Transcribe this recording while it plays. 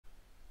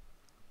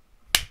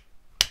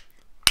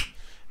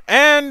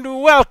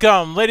And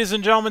welcome, ladies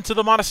and gentlemen, to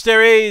the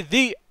Monastery,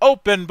 the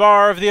open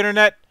bar of the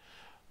internet,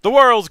 the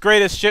world's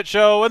greatest shit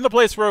show, and the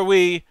place where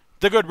we,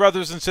 the good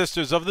brothers and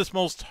sisters of this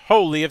most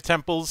holy of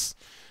temples,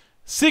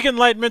 seek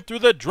enlightenment through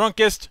the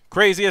drunkest,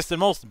 craziest, and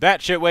most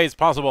batshit ways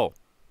possible.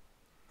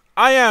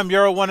 I am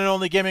your one and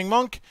only gaming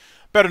monk,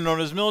 better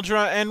known as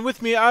Mildra, and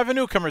with me I have a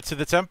newcomer to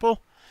the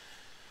temple,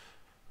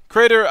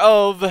 creator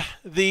of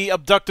the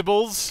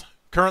Abductables,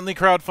 currently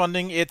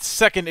crowdfunding its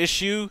second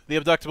issue, the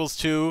Abductables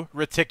 2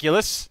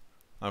 Reticulous.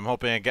 I'm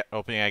hoping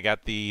I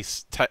got the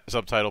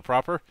subtitle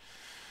proper.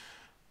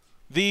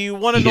 The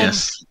one and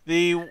Yes.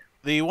 the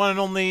one and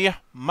only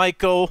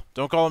Michael,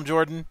 don't call him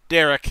Jordan,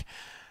 Derrick.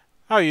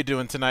 How are you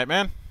doing tonight,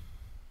 man?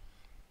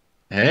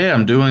 Hey,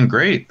 I'm doing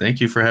great. Thank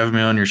you for having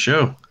me on your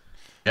show.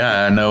 Yeah.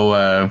 Yeah, I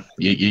know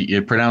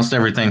you pronounced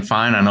everything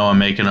fine. I know I'm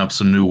making up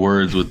some new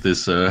words with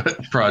this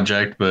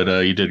project, but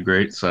you did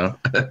great. So,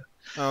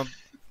 Um,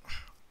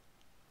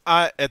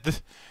 I at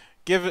the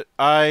give it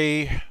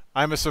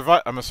I'm a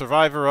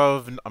survivor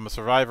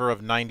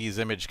of 90s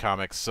image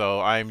comics,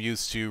 so I'm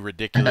used to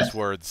ridiculous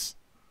words.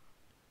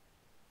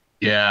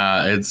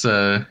 yeah, it's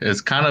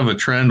kind of a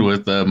trend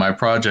with my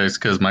projects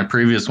because my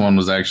previous one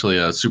was actually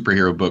a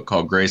superhero book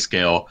called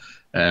Grayscale,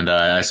 and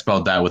I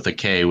spelled that with a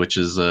K, which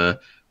is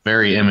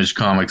very image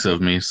comics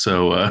of me.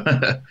 So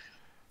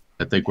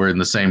I think we're in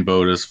the same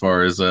boat as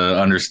far as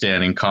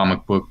understanding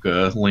comic book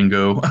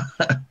lingo.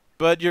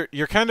 But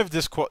you're kind of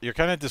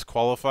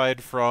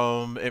disqualified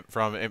from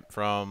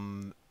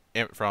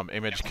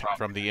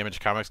the image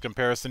comics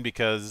comparison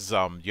because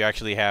you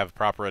actually have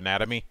proper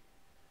anatomy.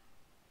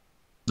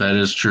 That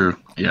is true.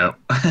 Yeah.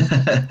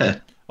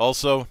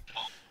 Also,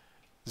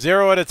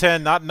 0 out of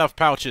 10, not enough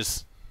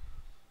pouches.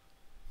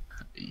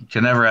 You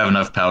can never have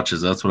enough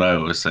pouches. That's what I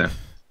always say.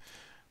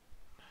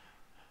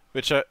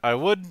 Which I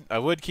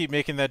would keep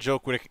making that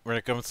joke when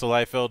it comes to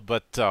Liefeld,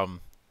 but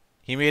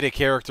he made a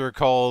character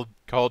called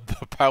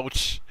the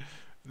Pouch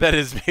that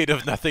is made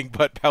of nothing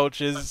but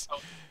pouches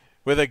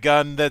with a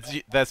gun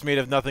that's made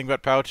of nothing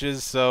but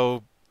pouches.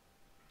 So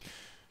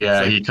it's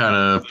Yeah, like he kind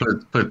of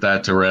put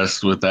that to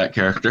rest with that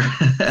character.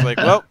 it's like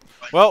well,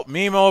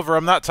 meme over.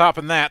 I'm not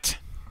topping that.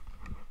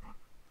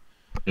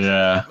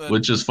 Yeah, But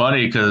which is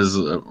funny because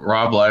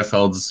Rob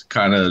Liefeld's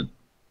kind of,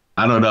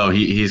 I don't know,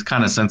 he's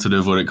kind of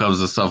sensitive when it comes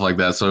to stuff like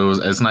that. So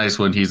it's nice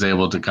when he's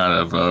able to kind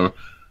of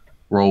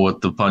roll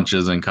with the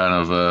punches and kind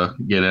of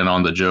get in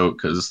on the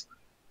joke because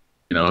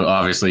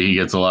obviously he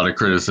gets a lot of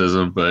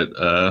criticism, but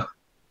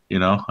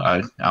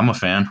I'm a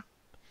fan.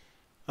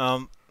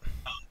 um,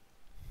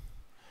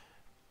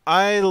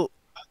 I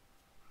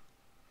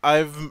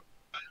I've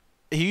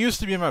he used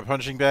to be my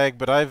punching bag,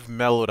 but I've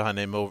mellowed on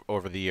him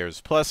over the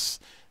years. Plus,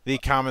 the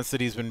comments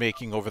that he's been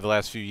making over the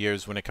last few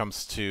years when it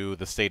comes to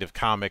the state of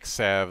comics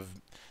have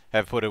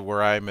put it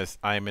where I'm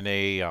in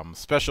a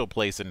special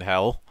place in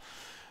hell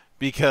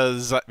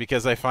because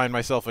I find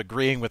myself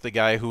agreeing with the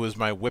guy who was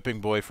my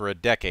whipping boy for a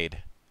decade.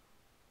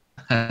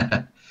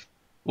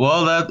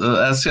 Well,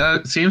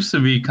 that seems to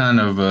be kind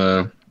of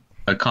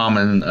a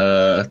common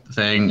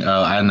thing.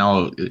 I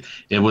know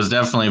it was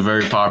definitely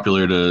very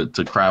popular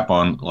to crap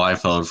on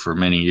Liefeld for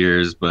many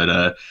years,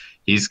 but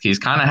he's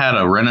kind of had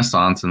a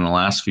renaissance in the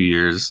last few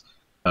years.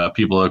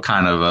 People have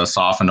kind of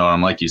softened on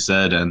him, like you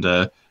said, and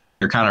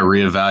they're kind of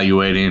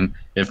reevaluating,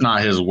 if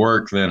not his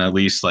work, then at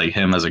least like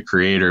him as a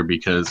creator,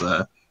 because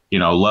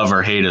love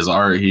or hate his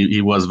art,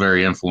 he was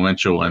very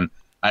influential, and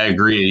I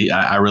agree.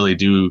 I really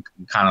do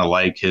kind of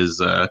like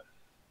his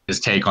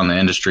take on the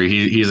industry.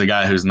 He's a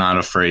guy who's not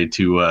afraid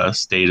to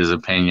state his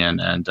opinion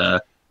and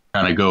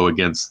kind of go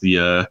against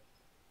the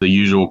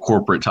usual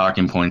corporate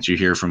talking points you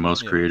hear from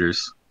most Yeah.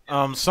 creators.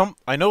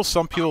 I know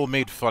some people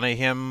made fun of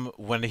him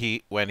when he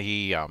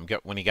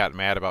got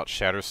mad about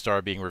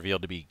Shatterstar being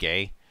revealed to be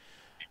gay,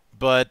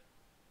 but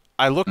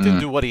I looked Mm.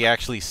 into what he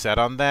actually said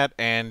on that,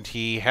 and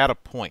he had a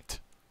point.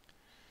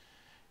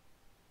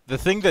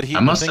 I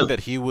The must thing have.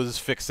 that he was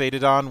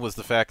fixated on was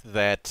the fact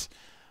that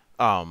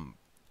um,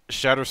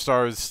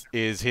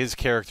 is his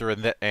character,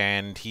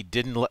 and he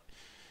didn't let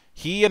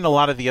he and a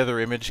lot of the other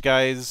image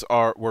guys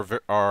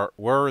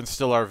were and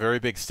still are very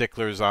big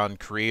sticklers on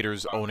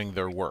creators owning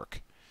their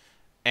work.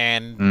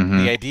 And Hmm.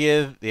 the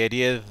idea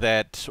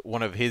that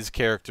one of his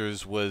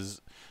characters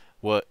was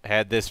what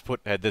had this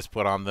put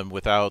on them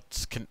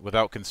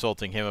without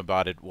consulting him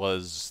about it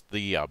was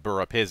the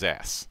burr up his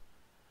ass.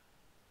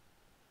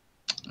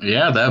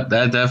 Yeah, that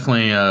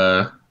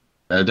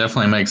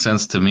definitely makes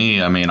sense to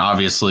me. I mean,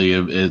 obviously,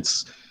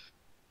 it's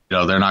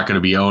they're not going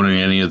to be owning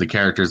any of the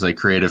characters they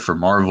created for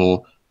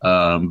Marvel.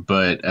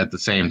 But at the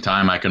same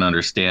time, I can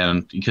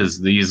understand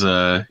because these,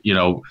 the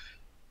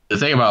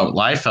thing about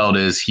Liefeld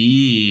is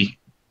he,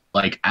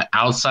 like,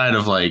 outside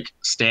of like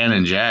Stan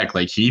and Jack,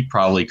 like he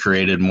probably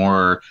created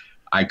more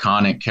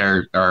iconic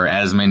character or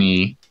as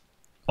many,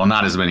 well,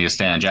 not as many as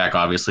Stan and Jack,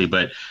 obviously,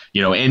 but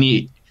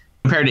any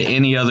compared to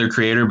any other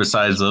creator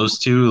besides those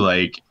two,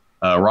 like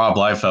Rob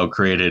Liefeld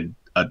created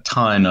a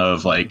ton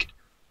of like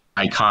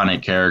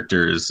iconic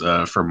characters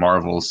for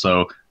Marvel,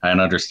 so I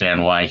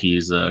understand why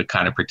he's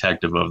kind of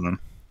protective of them.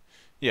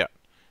 Yeah.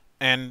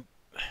 and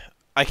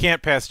I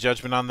can't pass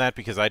judgment on that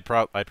because I'd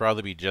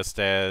probably be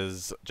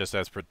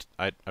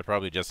I'd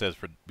probably just as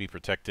be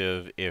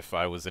protective if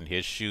I was in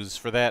his shoes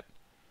for that.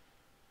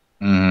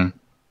 Hmm.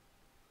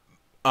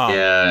 Um,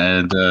 Yeah,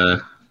 and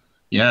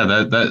yeah,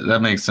 that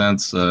makes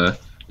sense.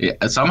 Yeah,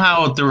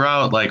 somehow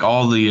throughout like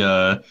all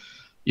the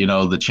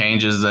the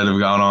changes that have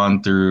gone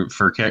on through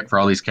for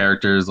all these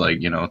characters, like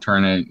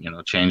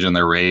turning changing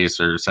their race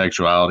or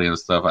sexuality and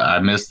stuff. I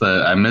missed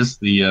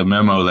the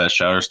memo that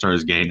Shatterstar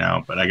is gay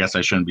now, but I guess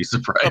I shouldn't be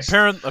surprised.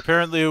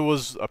 apparently it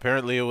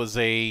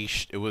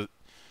was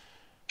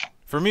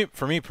for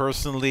me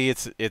personally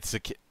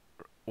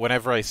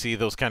whenever I see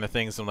those kind of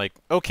things I'm like,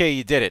 okay,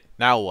 you did it,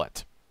 now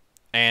what?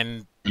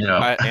 And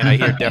Yeah.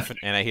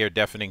 I hear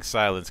deafening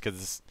silence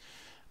because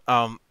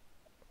um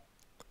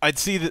I'd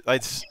see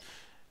that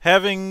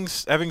having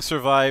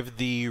survived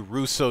the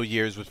Russo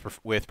years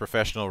with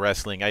professional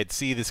wrestling, I'd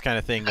see this kind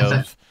of thing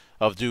of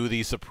do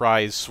the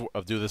surprise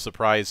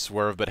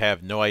swerve but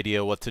have no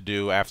idea what to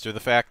do after the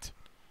fact.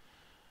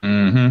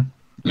 Hmm.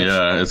 Which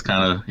Yeah, it's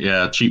kind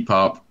of cheap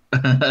pop.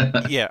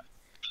 yeah,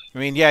 I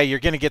mean yeah, you're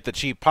gonna get the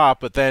cheap pop,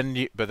 but then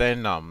you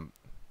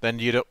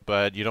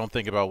don't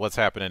think about what's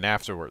happening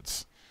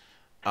afterwards.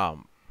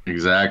 Um,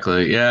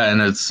 Exactly. Yeah,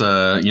 and it's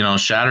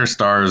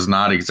Shatterstar is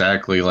not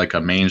exactly like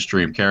a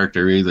mainstream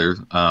character either.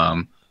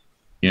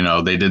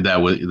 They did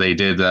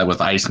that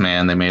with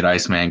Iceman. They made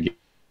Iceman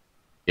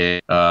gay.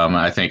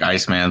 I think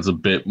Iceman's a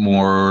bit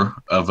more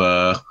of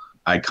a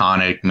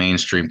iconic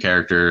mainstream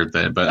character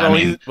but I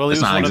mean, he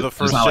was one of the it's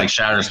first. not like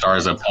Shatterstar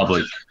is a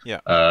public Yeah,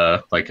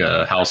 like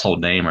a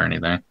household name or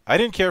anything. I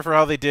didn't care for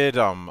how they did.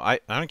 I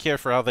don't care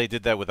for how they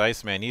did that with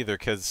Iceman either,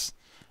 because,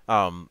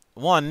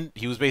 one,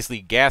 he was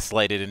basically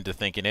gaslighted into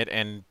thinking it,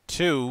 and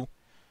two,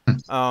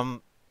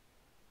 um,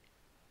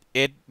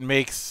 it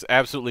makes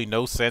absolutely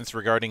no sense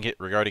regarding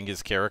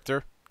his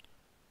character.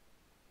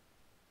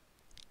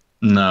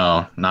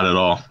 No, not at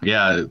all.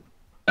 Yeah,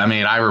 I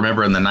mean, I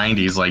remember in the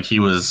 '90s, like he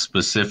was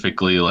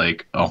specifically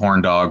like a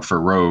horn dog for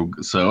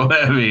Rogue. So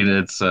I mean,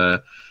 it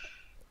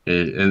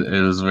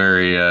was a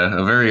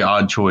very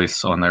odd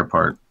choice on their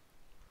part.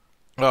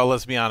 Well,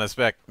 let's be honest.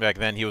 Back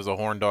then, he was a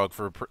horn dog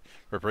for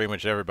pretty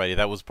much everybody.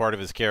 That was part of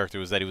his character,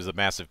 was that he was a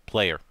massive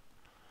player.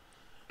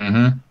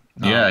 Hmm.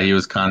 Yeah, Um, he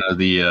was kind of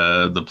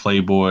the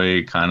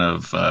playboy kind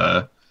of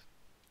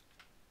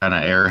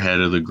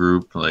airhead of the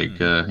group. Like,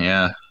 mhm.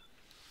 yeah.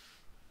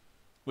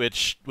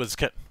 Which,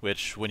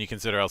 when you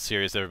consider how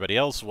serious everybody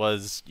else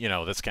was,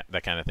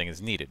 that kind of thing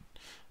is needed.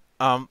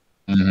 Um,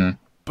 Hmm.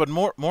 but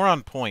more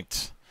on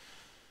point.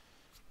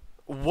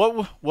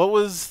 What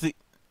was the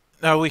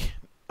now we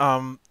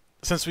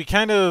since we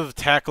kind of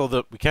tackled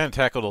a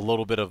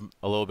little bit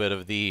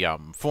of the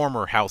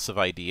former House of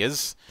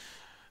Ideas,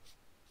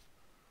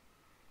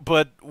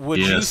 but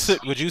Yes.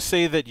 would you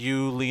say that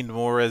you leaned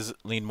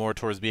more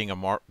towards being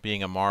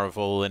a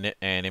Marvel and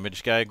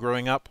Image guy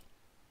growing up?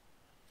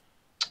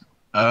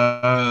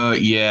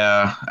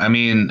 Yeah. I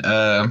mean,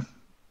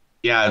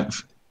 yeah.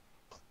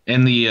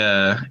 In the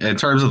in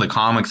terms of the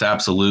comics,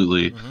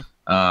 absolutely. Hmm.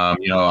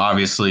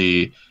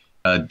 Obviously,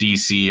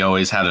 DC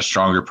always had a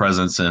stronger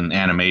presence in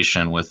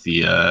animation with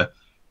the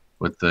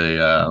with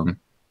the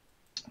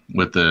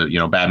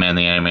Batman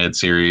the animated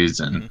series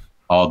and Hmm.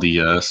 all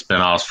the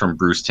spin-offs from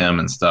Bruce Timm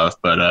and stuff.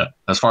 But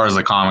as far as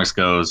the comics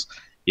goes,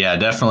 yeah,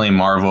 definitely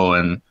Marvel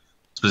and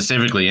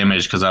specifically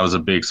Image because I was a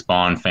big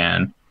Spawn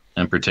fan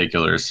in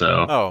particular.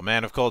 So Oh,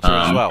 Man of Culture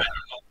as um, well.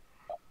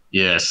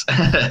 yes.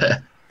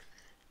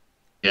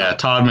 Yeah, Oh,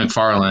 Todd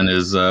McFarlane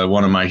is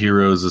one of my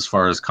heroes as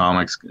far as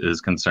comics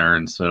is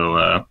concerned.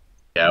 So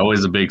yeah,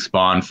 always a big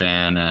Spawn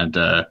fan, and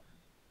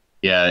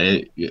yeah,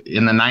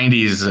 in the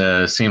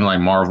 '90s, seemed like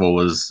Marvel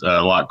was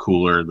a lot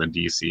cooler than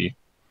DC.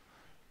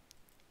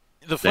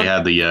 the They fun.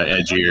 had the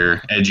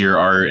edgier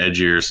art,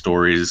 edgier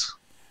stories.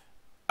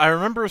 I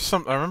remember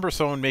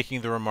someone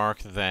making the remark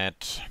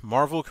that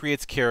Marvel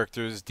creates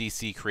characters,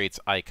 DC creates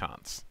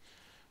icons,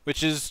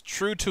 which is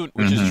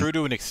Hmm. true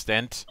to an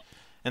extent.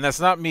 And that's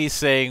not me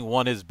saying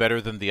one is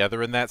better than the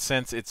other in that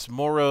sense. It's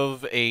more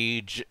of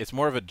a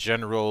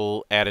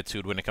general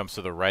attitude when it comes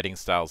to the writing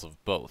styles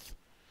of both.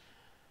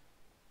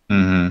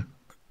 Hmm.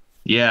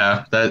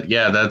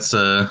 That's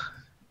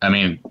I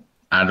mean,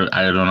 I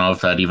don't know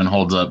if that even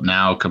holds up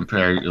now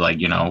compared like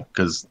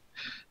because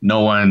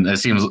it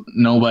seems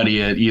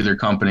nobody at either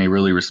company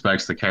really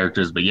respects the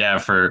characters. But yeah,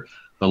 for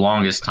the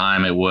longest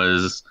time, it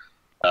was,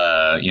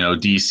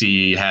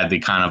 DC had the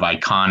kind of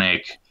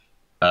iconic,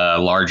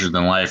 larger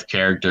than life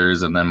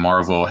characters, and then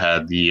Marvel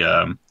had the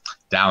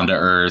down to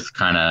earth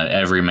kind of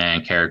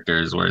everyman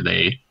characters where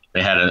they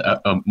had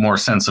a more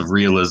sense of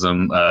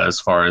realism as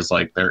far as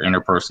like their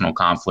interpersonal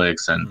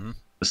conflicts and Hmm.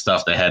 the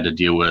stuff they had to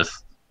deal with.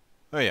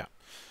 Oh yeah.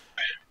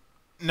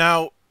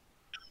 Now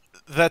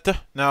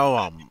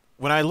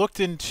when I looked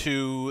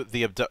into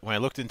the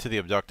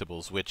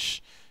Abductables,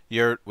 which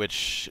you're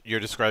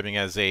describing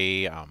as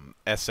a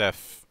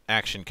SF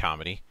action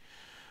comedy,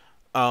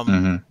 um,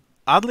 Hmm.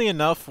 oddly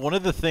enough, one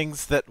of the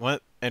things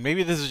and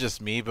maybe this is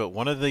just me, but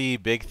one of the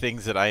big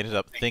things that I ended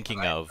up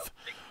thinking of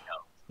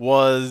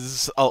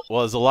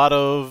was a lot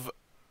of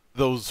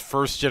those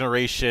first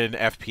generation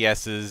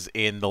FPSs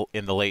in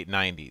the late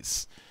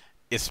 90s.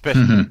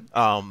 Especially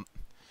um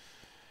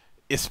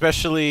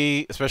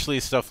especially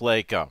stuff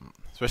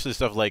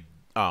like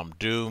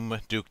Doom,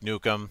 Duke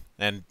Nukem,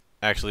 and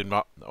actually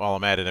while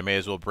I'm at it, I may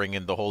as well bring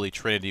in the Holy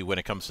Trinity when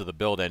it comes to the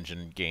build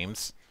engine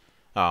games.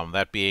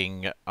 That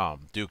being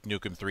Duke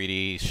Nukem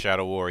 3D,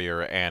 Shadow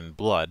Warrior, and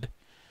Blood.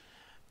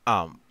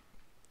 Um,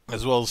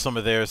 as well as some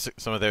of their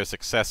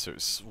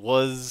successors.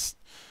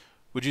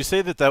 Would you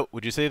say that that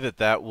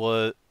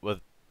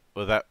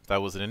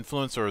was an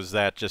influence, or is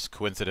that just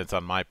coincidence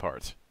on my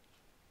part?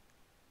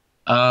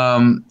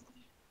 Um,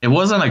 it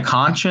wasn't a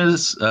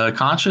conscious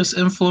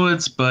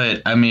influence,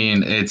 but I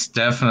mean, it's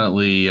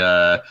definitely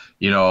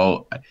you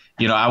know,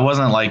 I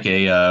wasn't like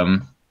a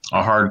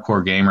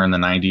hardcore gamer in the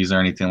 '90s or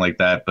anything like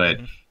that, but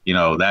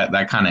Mm-hmm.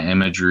 that kind of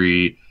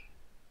imagery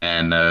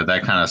and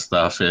that kind of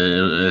stuff,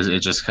 it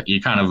just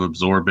you kind of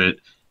absorb it.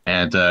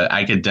 And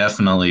I could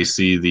definitely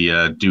see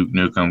the Duke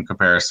Nukem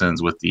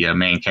comparisons with the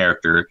main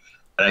character,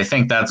 but I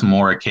think that's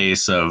more a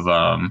case of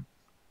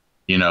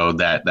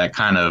that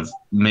kind of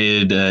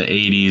mid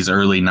 '80s,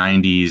 early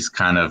 '90s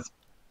kind of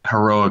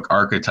heroic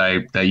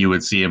archetype that you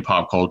would see in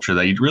pop culture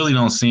that you really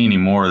don't see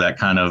anymore. That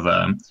kind of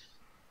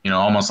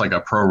almost like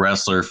a pro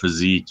wrestler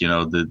physique.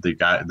 The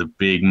guy, the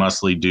big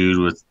muscly dude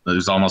with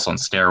who's almost on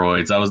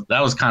steroids.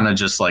 That was kind of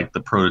just like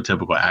the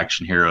prototypical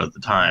action hero at the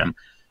time.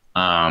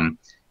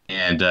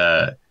 And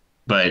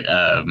but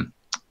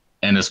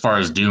and as far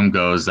as Doom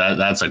goes,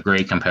 that's a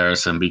great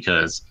comparison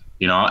because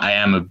I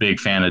am a big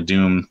fan of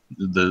Doom,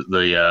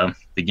 the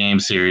game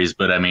series.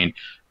 But I mean,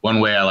 one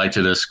way I like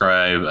to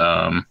describe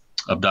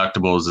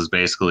Abductables is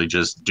basically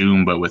just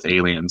Doom, but with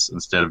aliens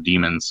instead of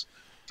demons.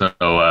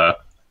 So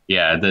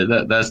yeah,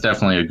 that's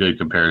definitely a good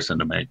comparison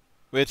to make.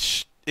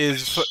 Which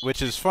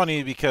is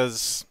funny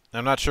because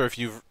I'm not sure if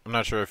you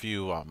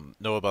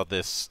know about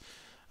this.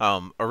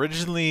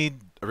 Originally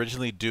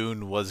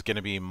Dune was going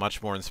to be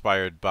much more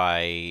inspired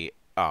by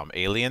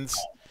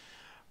aliens,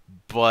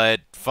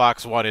 but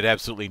Fox wanted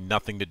absolutely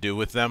nothing to do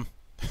with them.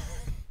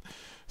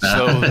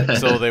 So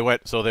they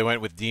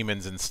went with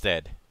demons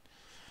instead.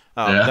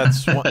 Yeah.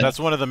 That's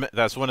one of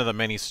the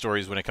many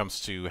stories when it comes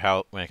to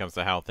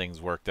how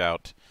things worked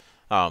out.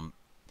 Um,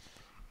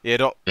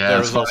 Yeah, there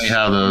it's was funny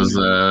also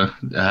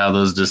how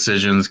those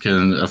decisions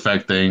can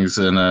affect things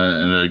in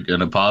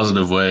a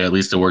positive way. At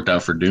least it worked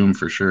out for Doom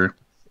for sure.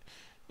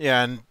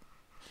 yeah, and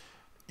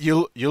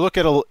you look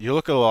at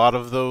a lot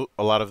of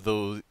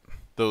those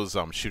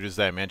shooters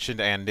that I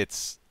mentioned, and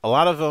it's a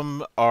lot of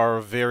them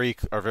are very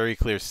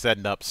clear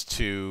setups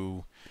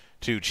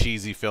to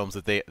cheesy films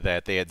that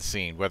they had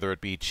seen, whether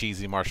it be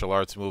cheesy martial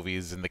arts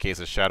movies in the case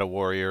of Shadow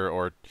Warrior,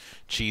 or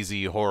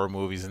cheesy horror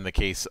movies in the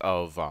case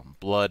of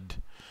Blood,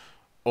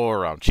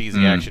 or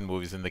cheesy Mm, action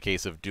movies in the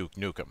case of Duke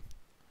Nukem.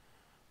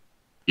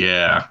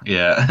 yeah,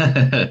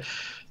 yeah,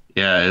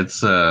 yeah.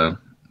 It's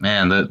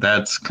man,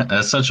 that's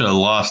such a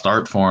lost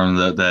art form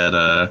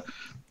that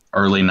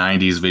early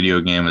 '90s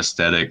video game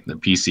aesthetic, the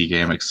PC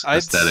game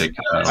I'd aesthetic.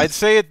 I'd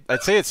say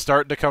it's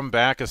starting to come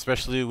back,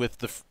 especially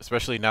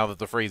now that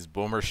the phrase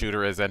boomer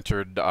shooter has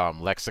entered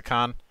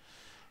lexicon,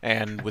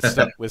 and with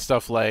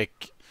stuff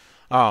like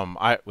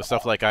with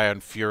stuff like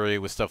Ion Fury,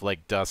 with stuff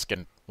like Dusk,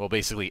 and well,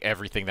 basically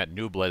everything that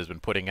New Blood has been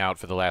putting out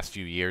for the last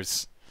few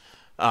years.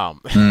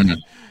 Um,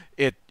 Mm,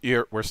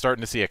 we're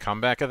starting to see a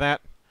comeback of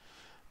that.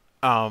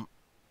 Um,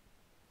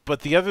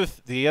 but the other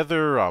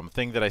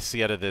thing that I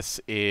see out of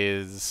this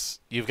is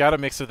you've got a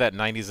mix of that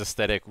 '90s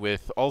aesthetic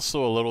with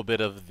also a little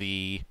bit of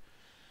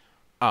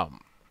um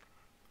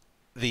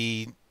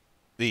the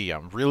the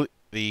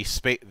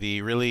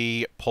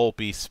really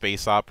pulpy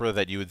space opera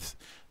that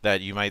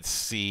you might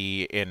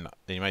see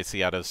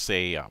out of,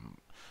 say,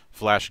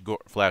 Flash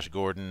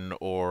Gordon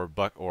or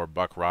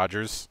Buck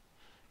Rogers.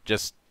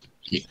 Just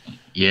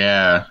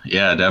yeah,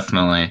 yeah,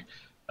 definitely.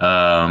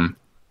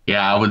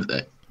 Yeah, I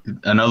would.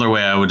 Another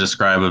way I would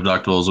describe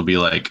Abductables would be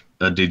like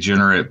a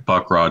degenerate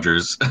Buck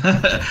Rogers.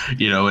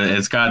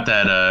 It's got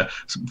that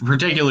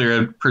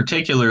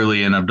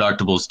particularly in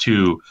Abductables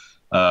 2,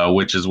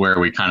 which is where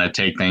we kind of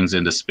take things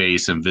into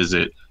space and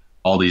visit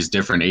all these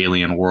different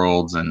alien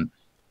worlds and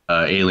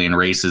alien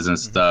races and Mhm.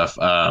 stuff.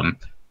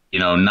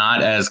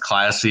 Not as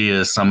classy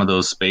as some of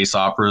those space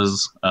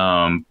operas,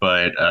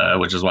 but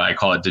which is why I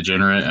call it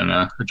degenerate in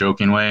a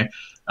joking way.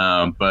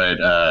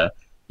 But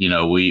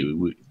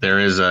we there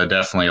is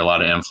definitely a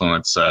lot of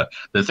influence.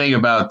 The thing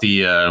about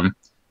the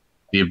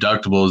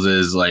Abductables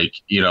is like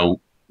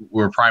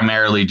we're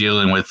primarily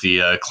dealing with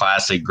the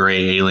classic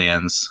gray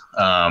aliens,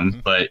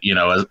 Mhm. but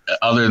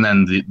other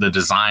than the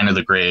design of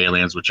the gray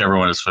aliens, which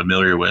everyone is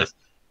familiar with,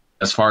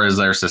 as far as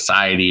their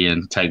society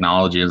and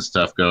technology and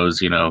stuff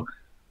goes,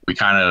 we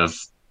kind of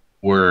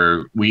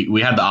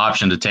we had the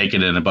option to take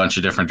it in a bunch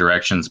of different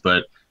directions,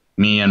 but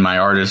me and my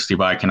artist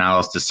Ibai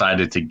Canales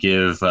decided to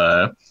give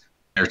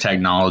their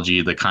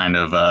technology the kind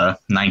of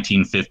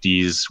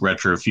 1950s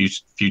retro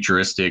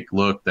futuristic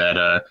look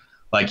that,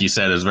 like you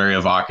said, is very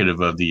evocative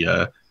of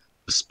the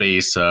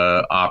space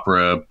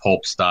opera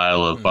pulp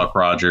style of Buck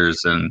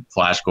Rogers and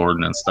Flash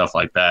Gordon and stuff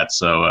like that.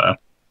 So,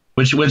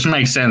 which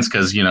makes sense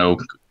because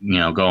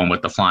going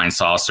with the flying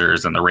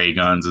saucers and the ray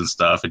guns and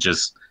stuff, it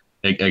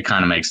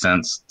kind of makes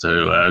sense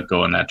to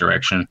go in that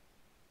direction.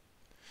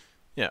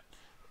 Yeah,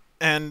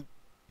 and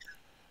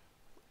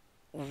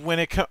when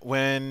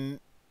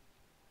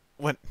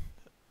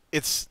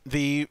it's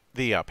the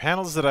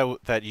panels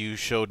that you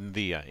showed in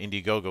the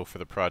Indiegogo for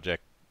the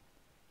project,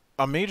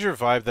 a major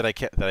vibe that I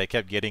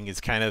kept getting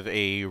is kind of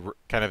a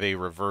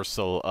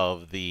reversal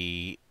of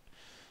the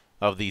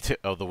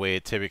way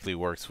it typically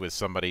works with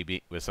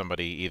somebody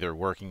either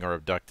working or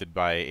abducted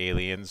by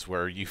aliens,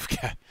 where you've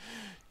got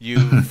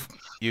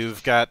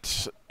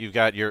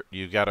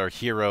our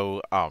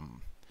hero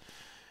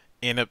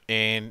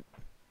in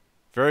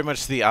very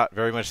much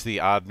the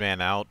odd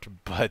man out,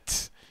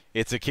 but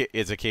it's a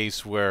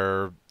case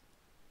where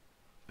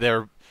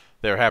they're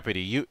happy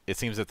to it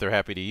seems that they're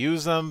happy to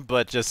use them,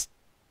 but just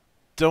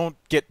don't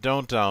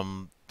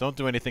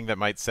do anything that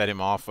might set him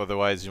off,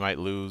 otherwise you might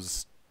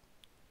lose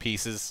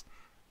pieces.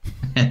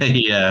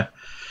 Yeah,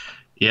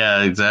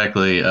 yeah,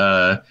 exactly.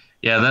 Yeah,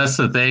 that's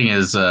the thing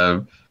is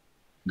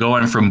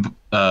going from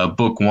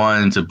book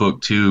one to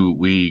book two,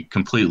 we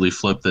completely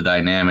flipped the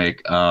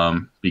dynamic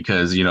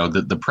because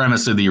the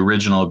premise of the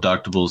original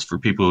Abductables, for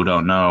people who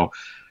don't know,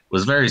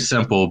 was very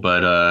simple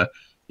but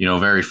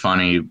very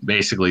funny.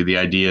 Basically, the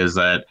idea is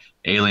that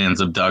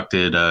aliens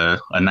abducted a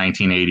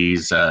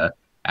 1980s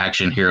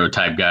action hero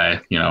type guy,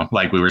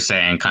 like we were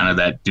saying, kind of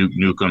that Duke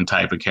Nukem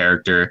type of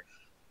character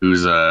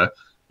who's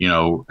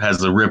has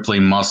the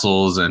rippling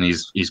muscles, and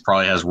he's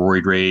probably has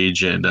roid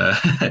rage, and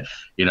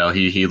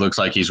he looks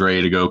like he's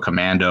ready to go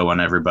commando on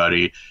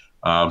everybody.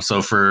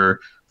 So for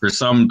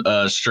some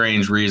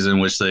strange reason,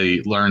 which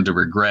they learned to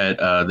regret,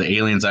 the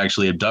aliens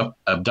actually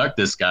abduct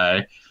this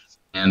guy,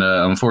 and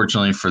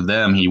unfortunately for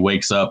them, he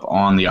wakes up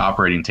on the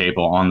operating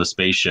table on the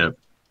spaceship,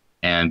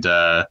 and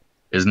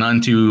is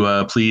none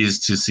too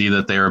pleased to see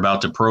that they're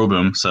about to probe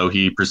him. So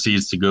he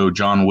proceeds to go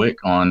John Wick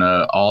on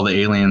all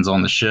the aliens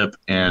on the ship,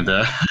 and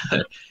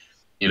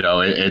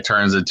it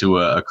turns into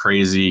a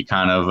crazy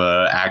kind of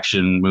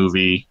action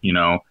movie.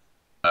 Kind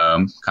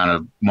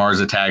of Mars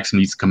Attacks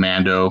meets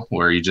Commando,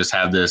 where you just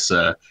have this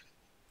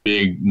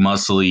big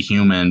muscly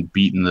human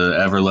beating the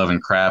ever-loving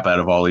crap out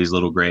of all these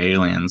little gray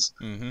aliens.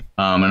 And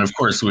of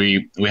course,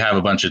 we have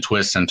a bunch of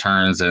twists and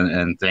turns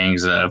and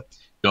things go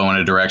in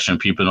a direction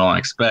people don't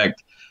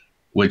expect,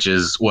 which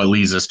is what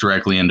leads us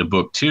directly into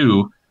book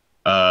two,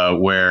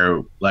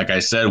 where, like I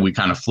said, we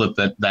kind of flip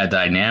that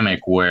dynamic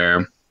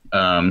where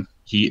the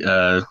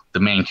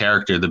main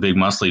character, the big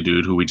muscly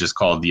dude who we just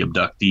called the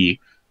abductee,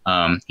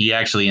 he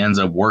actually ends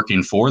up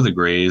working for the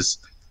Greys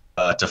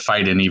to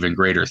fight an even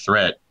greater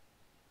threat.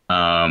 He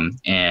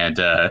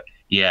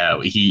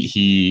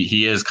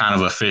is kind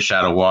of a fish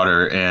out of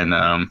water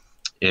in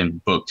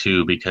book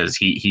two, because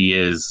he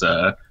is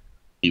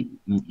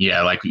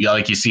like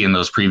you see in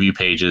those preview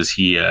pages,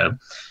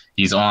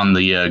 he's on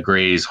the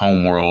Grey's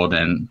homeworld,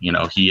 and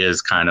he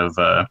is kind of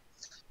the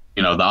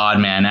odd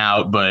man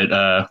out,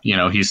 but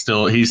he's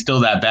still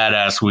that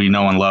badass we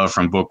know and love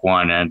from book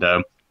one. And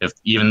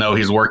even though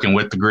he's working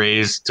with the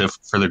Greys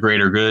for the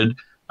greater good,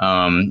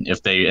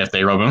 if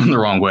they rub him the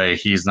wrong way,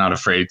 he's not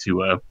afraid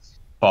to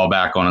fall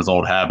back on his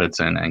old habits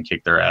and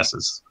kick their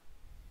asses.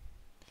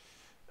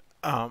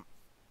 And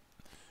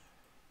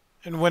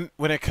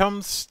when it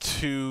comes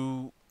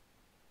to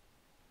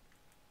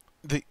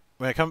that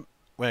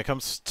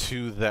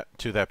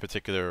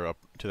particular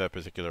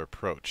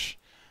approach,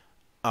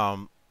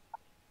 I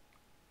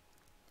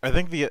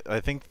think the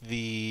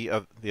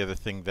other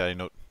thing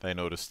that I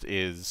noticed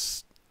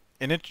is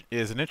an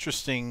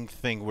interesting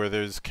thing where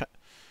there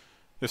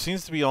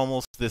seems to be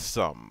almost this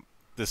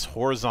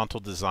horizontal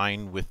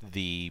design with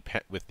the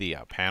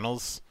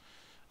panels.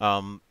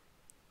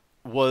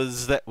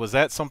 Was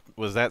that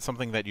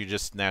something that you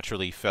just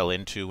naturally fell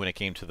into when it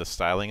came to the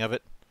styling of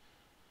it?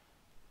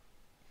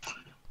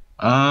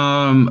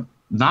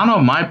 Not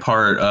on my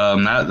part.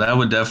 That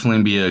would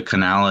definitely be a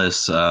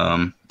Canales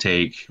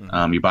take.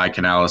 You buy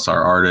Canales,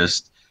 our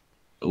artist.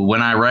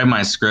 When I write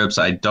my scripts,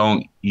 I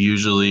don't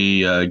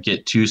usually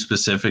get too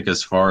specific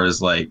as far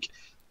as like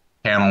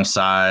panel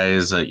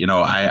size.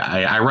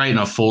 I write in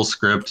a full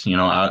script.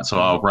 So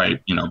I'll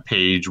write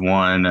page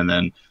one, and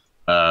then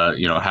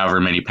however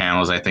many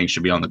panels I think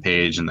should be on the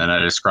page, and then I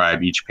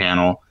describe each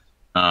panel.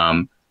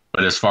 But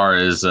as far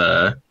as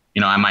I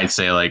might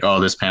say like,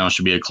 oh, this panel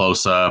should be a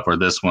close up, or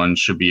this one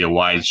should be a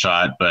wide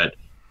shot. But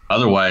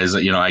otherwise,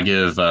 I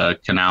give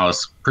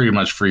Canales pretty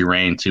much free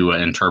reign to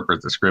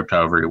interpret the script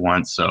however he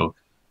wants. So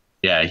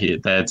yeah,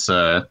 that's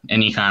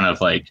any kind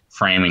of like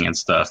framing and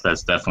stuff.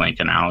 That's definitely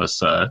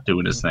Canales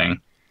doing his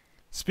thing.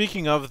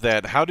 Speaking of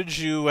that, how did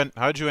you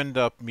end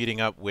up meeting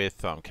up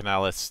with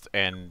Canales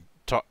and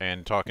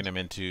talking him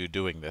into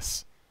doing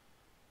this?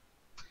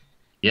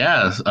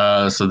 Yeah,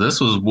 so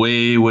this was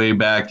way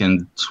back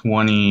in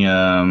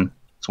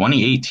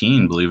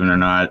 2018, believe it or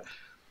not.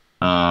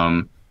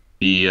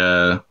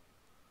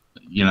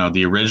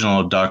 the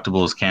original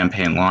Abductables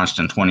campaign launched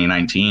in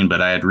 2019,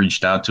 but I had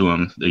reached out to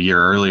him a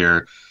year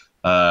earlier.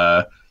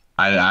 Uh,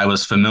 I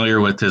was familiar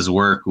with his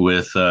work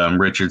with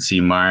Richard C.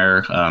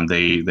 Meyer.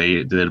 They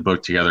did a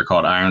book together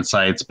called Iron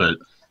Sights, but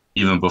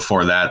even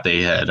before that,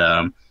 they had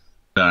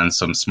done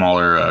some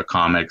smaller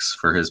comics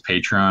for his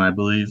Patreon, I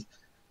believe.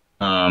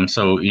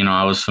 So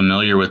I was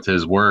familiar with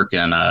his work,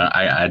 and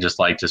I just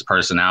liked his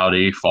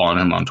personality, following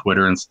him on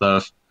Twitter and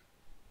stuff.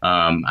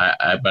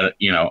 But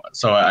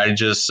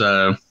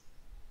so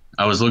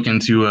I was looking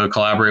to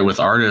collaborate with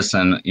artists,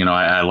 and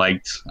I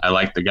liked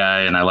the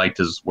guy, and I liked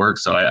his work,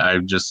 so I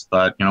just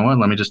thought, you know what,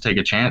 let me just take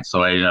a chance.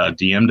 So I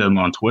DM'd him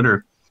on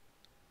Twitter,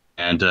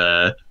 and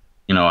I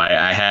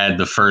had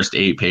the first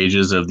 8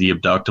 pages of the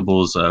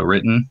Abductables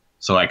written,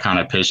 so I kind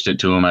of pitched it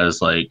to him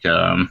as like,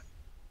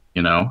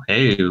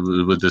 hey,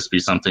 would this be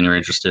something you're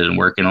interested in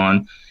working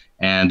on?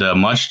 And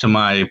much to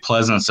my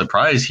pleasant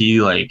surprise,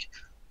 he like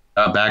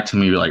got back to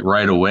me like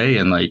right away,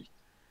 and like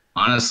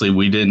honestly,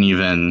 we didn't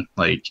even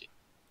like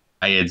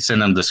I had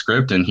sent him the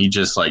script, and he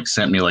just like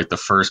sent me like the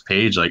first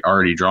page like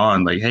already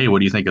drawn, like, hey, what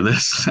do you think of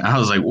this? I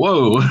was like,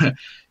 whoa.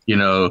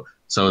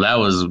 So that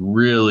was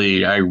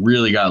I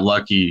really got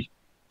lucky.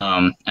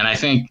 And I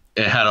think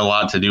it had a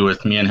lot to do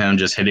with me and him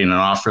just hitting it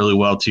off really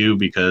well too,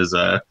 because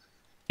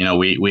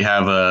we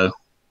have a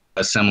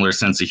similar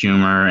sense of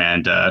humor,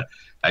 and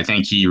I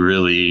think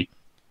the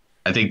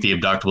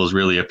Abductables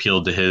really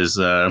appealed to his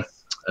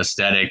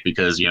aesthetic,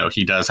 because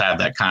he does have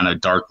that kind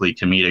of darkly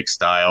comedic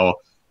style,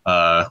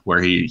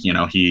 where he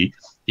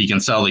can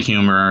sell the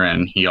humor,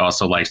 and he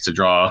also likes to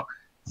draw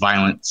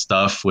violent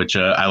stuff, which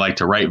I like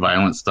to write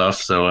violent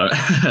stuff, so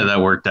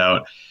that worked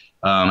out.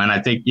 And I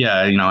think,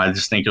 I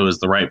just think it was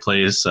the right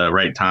place,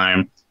 right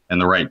time, and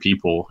the right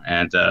people,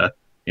 and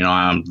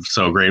I'm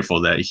so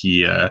grateful that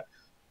he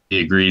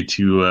agreed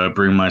to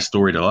bring my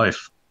story to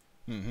life.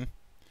 Hmm.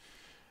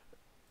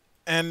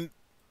 And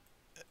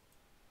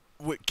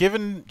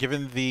given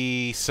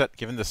the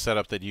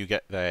setup that you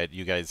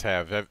guys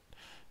have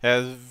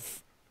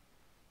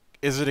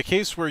is it a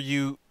case where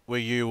you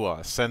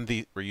send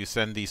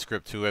the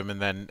script to him,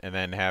 and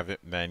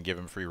then give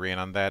him free reign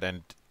on that,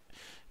 and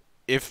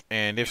if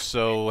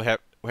so,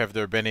 have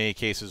there been any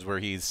cases where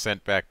he's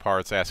sent back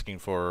parts asking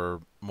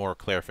for more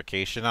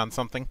clarification on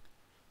something?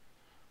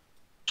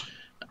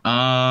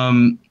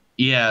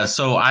 Yeah,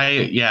 so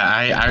I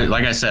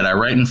like I said, I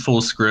write in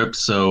full script,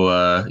 so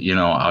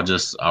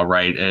I'll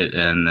write it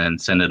and then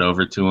send it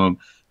over to him.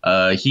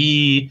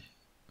 He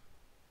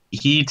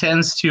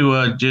tends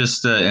to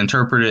just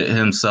interpret it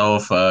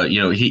himself.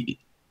 He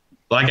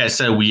like I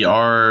said, we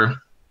are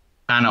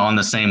kind of on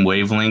the same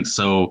wavelength,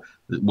 so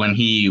when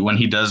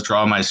he does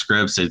draw my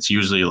scripts, it's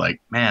usually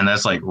like, man,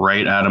 that's like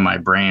right out of my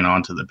brain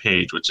onto the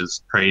page, which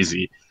is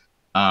crazy.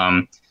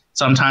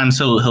 Sometimes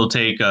he'll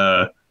take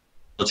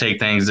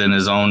things in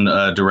his own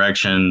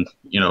direction,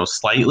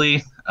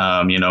 slightly.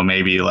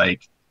 Maybe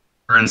like,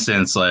 for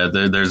instance,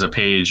 there's a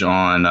page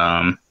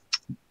on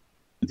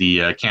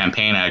the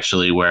campaign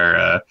actually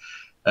where,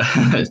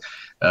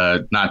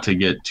 not to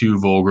get too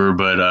vulgar,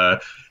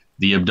 but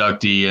the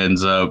abductee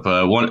ends up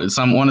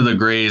one of the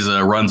Greys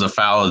runs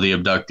afoul of the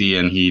abductee,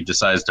 and he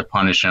decides to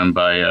punish him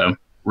by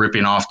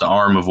ripping off the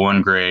arm of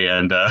one Grey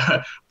and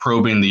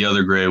probing the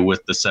other Grey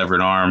with the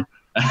severed arm.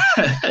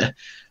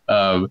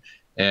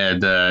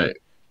 And I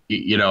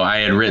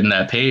had written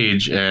that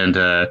page, and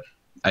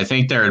I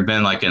think there had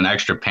been like an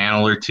extra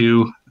panel or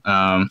two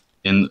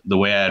in the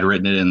way I had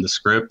written it in the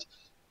script,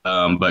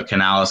 but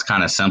Canales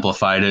kind of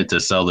simplified it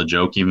to sell the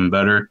joke even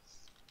better.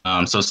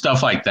 So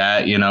stuff like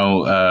that,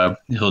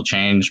 he'll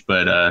change,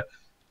 but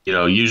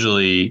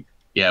usually,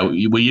 yeah,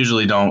 we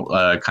usually don't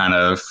kind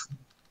of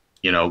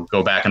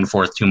go back and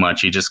forth too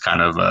much. He just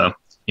kind of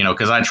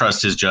because I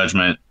trust his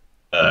judgment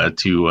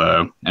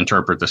to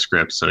interpret the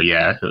script. So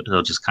yeah,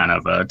 he'll just kind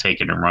of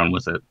take it and run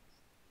with it.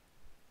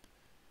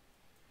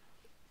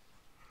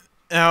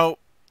 Now,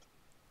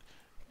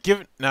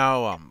 given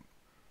now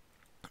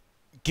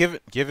given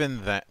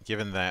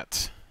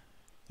that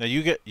now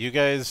you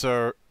guys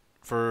are,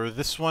 for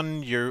this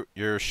one,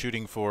 you're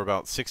shooting for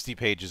about 60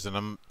 pages,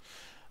 and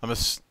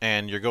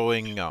and you're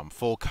going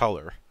full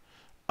color.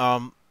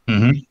 Um,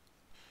 Mm-hmm.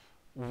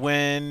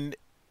 when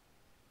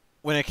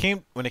when it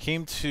came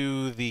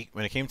to the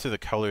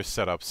color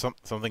setup,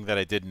 something that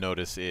I did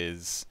notice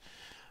is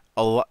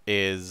a lot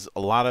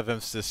of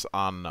emphasis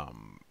on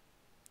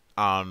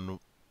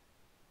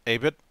a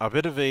bit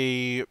of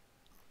a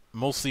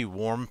mostly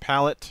warm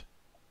palette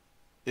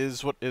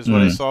is what I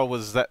Mm. saw.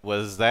 Was that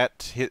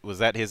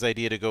his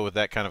idea to go with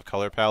that kind of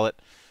color palette,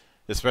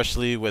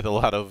 especially with a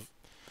lot of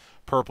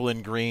purple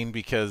and green?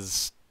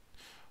 Because,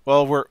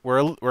 well,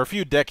 we're a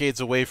few decades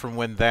away from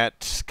when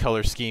that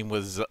color scheme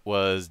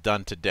was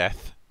done to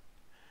death.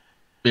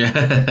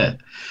 Yeah.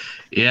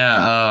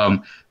 Yeah.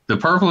 The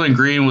purple and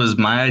green was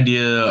my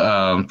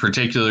idea,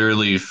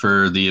 particularly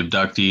for the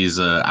abductee's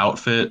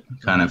outfit,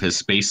 kind Hmm. of his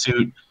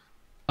spacesuit.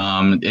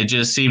 It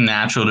just seemed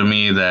natural to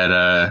me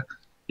that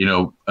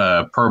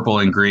purple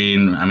and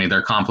green. I mean,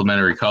 they're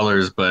complementary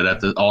colors,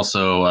 but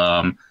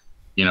also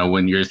you know,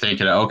 when you're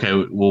thinking, okay,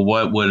 well,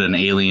 what would an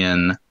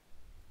alien,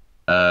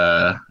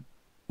 uh,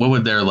 what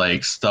would their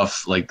like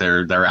stuff, like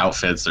their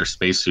outfits, their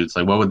spacesuits,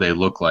 like what would they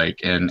look like?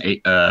 And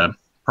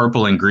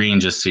purple and green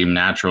just seem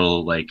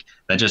natural, like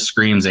that just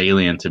screams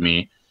alien to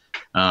me.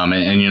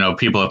 And you know,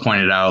 people have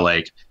pointed out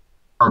like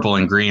purple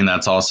and green.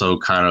 That's also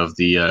kind of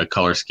the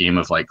color scheme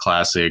of like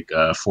classic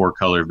four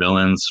color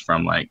villains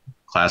from like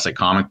classic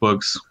comic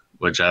books.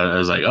 Which I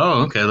was like,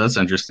 oh, okay, that's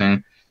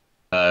interesting.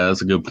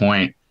 That's a good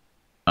point.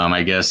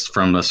 I guess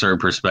from a certain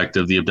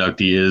perspective, the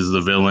abductee is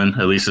the villain,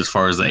 at least as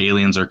far as the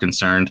aliens are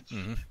concerned.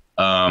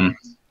 Mm-hmm.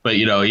 But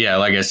you know, yeah,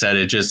 like I said,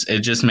 it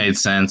just made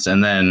sense.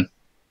 And then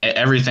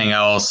everything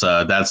else,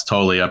 that's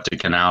totally up to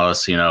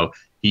Canales. You know,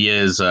 he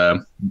is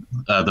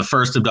the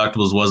first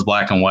Abductables was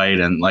black and white,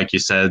 and like you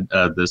said,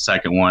 the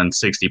second one,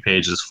 60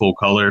 pages full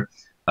color.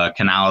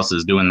 Canales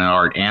is doing the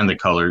art and the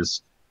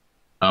colors.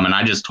 And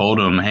I just told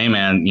him, hey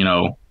man, you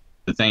know,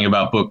 the thing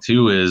about book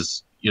two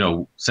is, you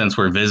know, since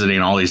we're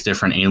visiting all these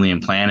different alien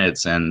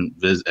planets and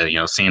you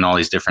know, seeing all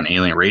these different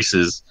alien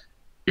races,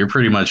 you're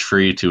pretty much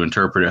free to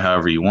interpret it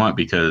however you want,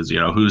 because, you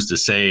know, who's to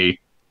say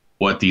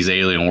what these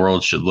alien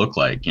worlds should look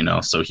like, you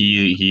know? So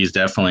he's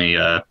definitely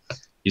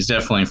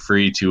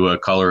free to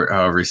color it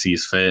however he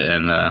sees fit,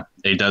 and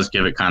it does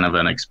give it kind of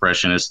an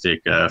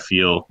expressionistic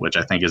feel, which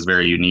I think is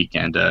very unique,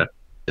 and I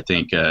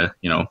think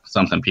you know,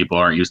 something people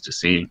aren't used to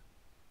seeing.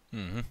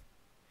 Mm-hmm.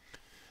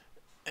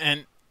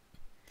 And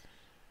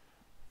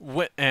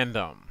what and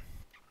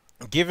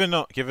given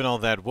all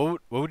that,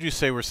 what would you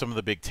say were some of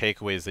the big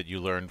takeaways that you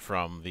learned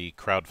from the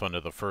crowdfund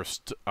of the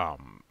first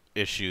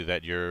issue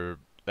that you're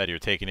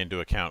taking into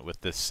account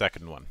with this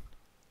second one?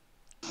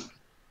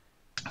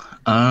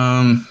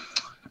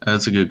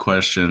 That's a good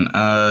question.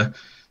 You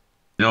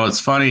know, it's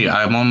funny.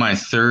 I'm on my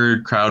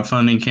third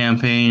crowdfunding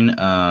campaign.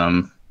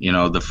 You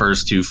know, the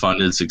first two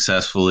funded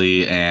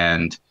successfully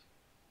and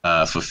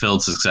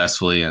fulfilled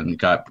successfully and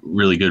got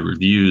really good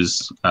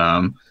reviews.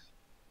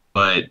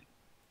 But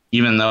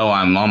even though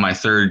I'm on my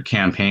third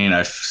campaign,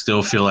 I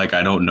still feel like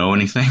I don't know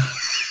anything.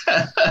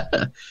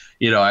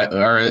 You know,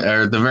 or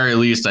at the very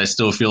least, I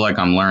still feel like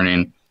I'm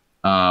learning.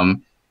 The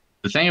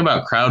thing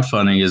about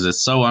crowdfunding is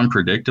it's so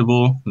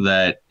unpredictable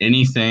that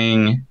any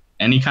kind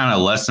of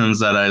lessons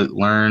that I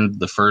learned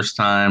the first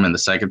time and the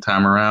second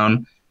time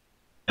around,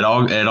 it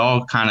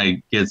all kind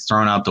of gets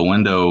thrown out the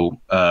window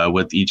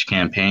with each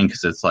campaign,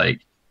 because it's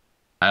like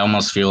I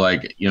almost feel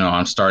like, you know,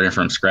 I'm starting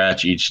from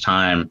scratch each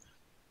time.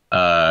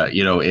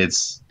 You know,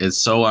 it's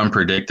so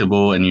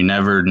unpredictable, and you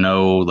never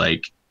know,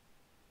 like,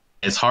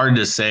 it's hard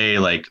to say,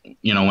 like,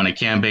 you know, when a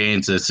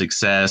campaign's a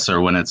success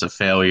or when it's a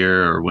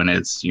failure or when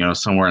it's, you know,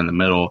 somewhere in the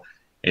middle.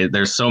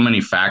 There's so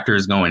many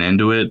factors going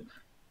into it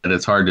that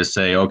it's hard to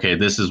say, okay,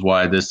 this is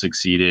why this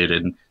succeeded.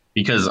 And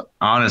because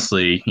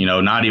honestly, you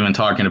know, not even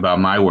talking about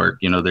my work,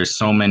 you know, there's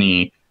so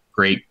many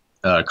great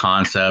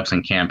concepts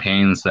and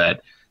campaigns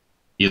that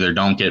either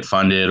don't get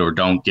funded or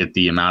don't get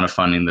the amount of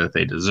funding that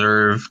they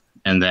deserve.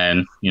 And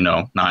then, you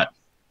know, not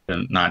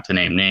to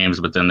name names,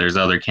 but then there's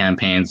other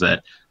campaigns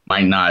that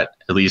might not,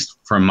 at least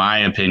from my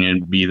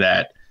opinion, be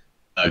that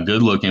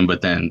good looking,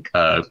 but then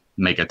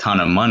make a ton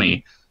of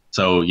money.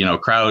 So, you know,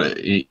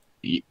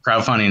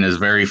 crowdfunding is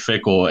very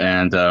fickle.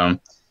 And,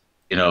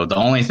 you know, the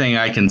only thing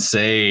I can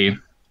say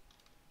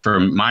for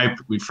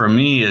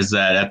me is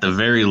that at the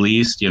very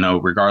least, you know,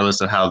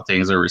 regardless of how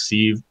things are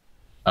received,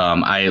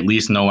 I at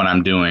least know what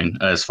I'm doing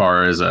as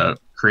far as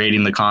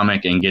creating the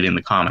comic and getting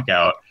the comic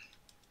out.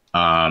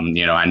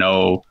 You know, I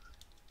know,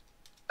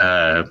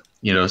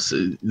 you know,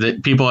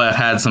 that people have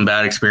had some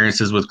bad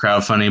experiences with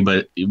crowdfunding,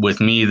 but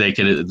with me, they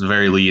could at the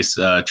very least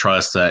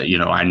trust that, you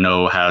know, I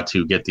know how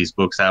to get these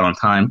books out on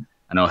time.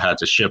 I know how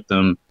to ship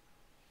them.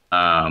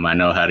 I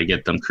know how to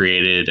get them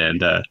created.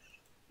 And,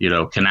 you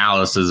know,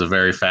 Canales is a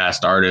very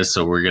fast artist,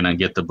 so we're going to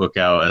get the book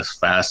out as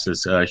fast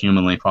as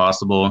humanly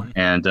possible.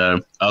 And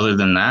other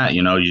than that,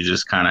 you know, you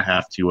just kind of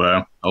have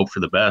to hope for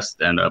the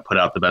best and put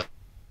out the best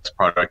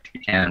product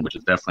you can, which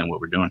is definitely what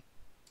we're doing.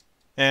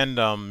 And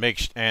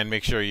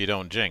make sure you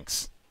don't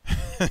jinx.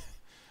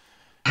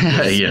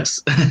 Yes.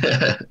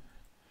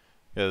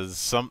 Because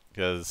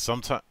sometimes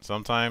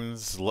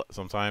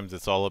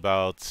it's all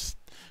about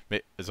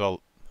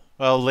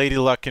well, Lady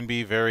Luck can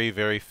be very,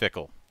 very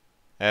fickle.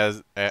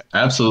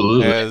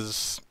 Absolutely.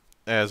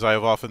 As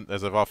I've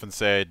often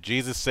said,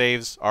 Jesus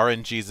saves,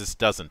 RN Jesus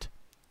doesn't.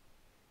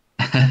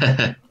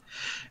 Yeah,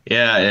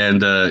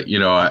 and you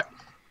know,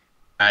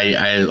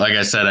 I like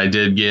I said, I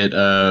did get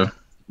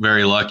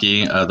very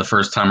lucky the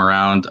first time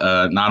around,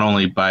 not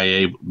only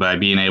by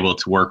being able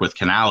to work with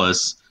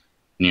Canales,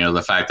 you know,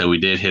 the fact that we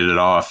did hit it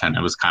off and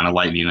it was kind of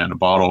lightning in a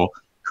bottle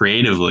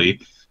creatively,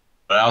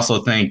 but I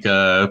also think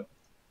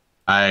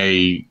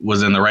I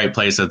was in the right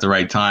place at the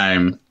right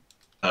time,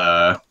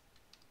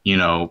 you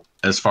know,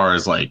 as far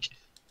as like,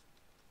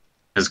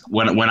 because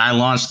when I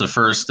launched the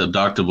first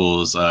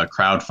Abductables,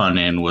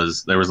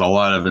 crowdfunding there was a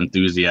lot of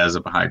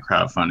enthusiasm behind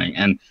crowdfunding,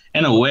 and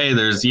in a way,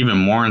 there's even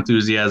more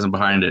enthusiasm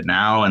behind it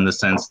now, in the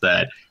sense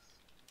that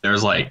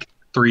there's like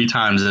three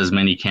times as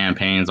many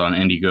campaigns on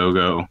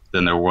Indiegogo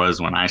than there was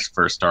when I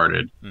first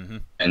started. Mm-hmm.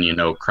 And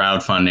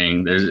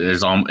crowdfunding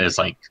it's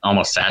like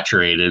almost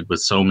saturated with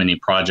so many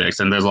projects,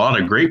 and there's a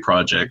lot of great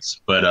projects,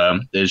 but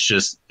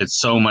it's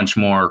so much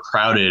more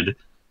crowded,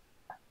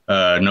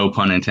 no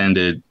pun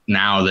intended,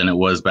 now than it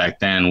was back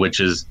then, which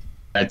is,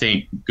 I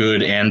think,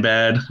 good and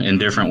bad in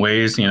different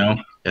ways.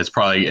 It's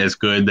probably it's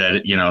good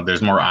that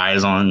there's more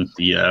eyes on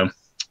the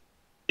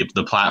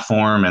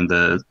platform and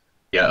the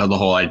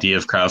whole idea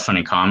of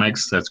crowdfunding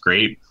comics. That's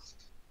great.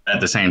 At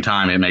the same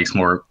time, it makes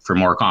more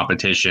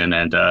competition,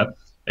 and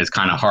it's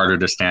kind of harder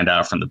to stand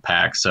out from the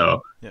pack.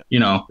 So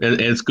Yeah.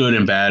 it's good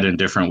and bad in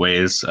different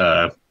ways.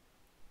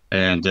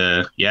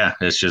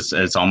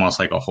 It's almost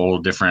like a whole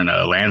different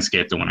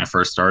landscape than when I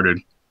first started.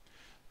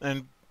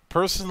 And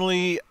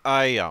personally,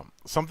 I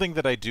something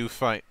that I do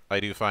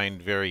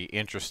find very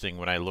interesting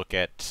when I look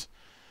at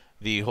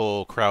the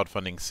whole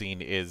crowdfunding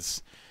scene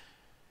is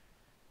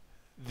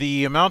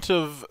the amount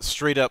of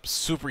straight up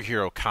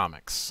superhero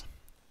comics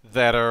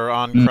that are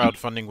on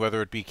crowdfunding,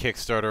 whether it be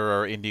Kickstarter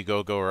or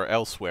Indiegogo or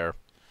elsewhere,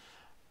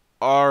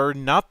 are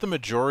not the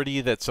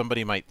majority that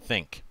somebody might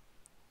think.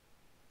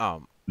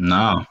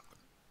 No.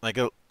 Like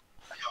a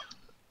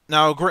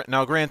Now,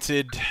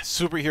 granted,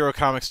 superhero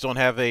comics don't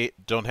have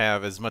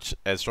as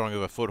strong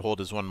of a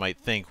foothold as one might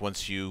think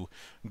once you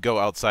go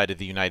outside of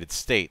the United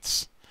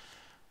States.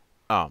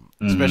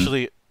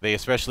 They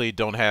especially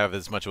don't have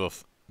as much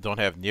of don't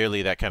have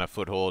nearly that kind of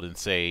foothold in,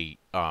 say,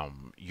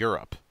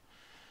 Europe,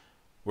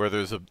 where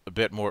there's a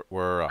bit more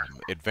where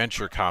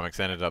adventure comics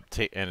ended up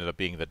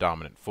being the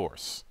dominant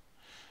force.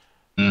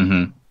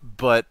 Mm-hmm.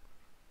 But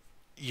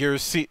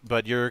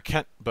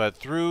but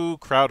through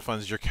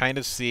crowdfunds, you're kind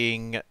of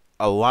seeing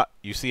a lot.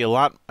 I see a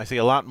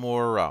lot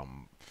more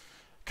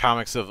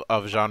comics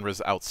of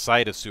genres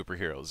outside of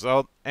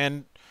superheroes.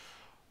 And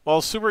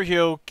while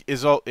superhero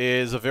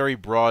is a very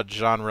broad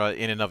genre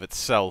in and of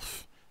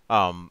itself,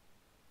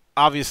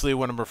 obviously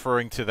when I'm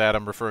referring to that,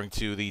 I'm referring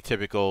to the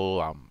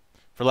typical,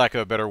 for lack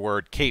of a better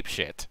word, cape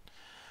shit.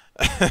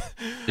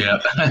 Yeah.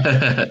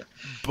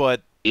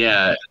 But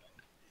yeah.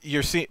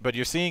 you're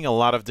seeing a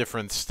lot of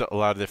different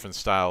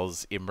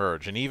styles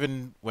emerge, and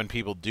even when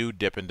people do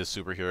dip into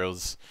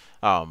superheroes,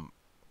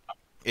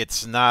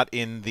 it's not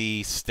in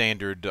the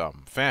standard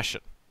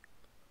fashion.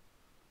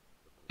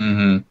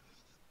 Mm-hmm.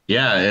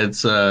 Yeah,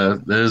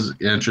 there's an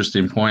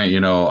interesting point.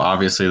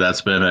 Obviously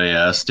that's been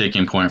a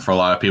sticking point for a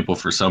lot of people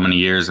for so many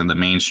years in the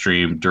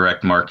mainstream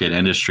direct market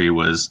industry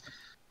was,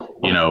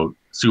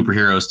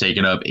 superheroes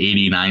taking up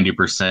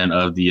 80-90%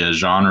 of the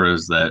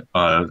genres that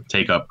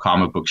take up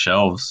comic book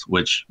shelves,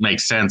 which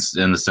makes sense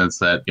in the sense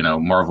that,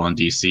 Marvel and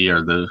DC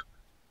are the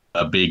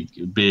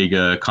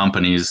big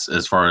companies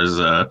as far as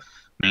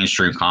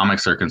mainstream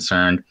comics are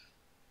concerned.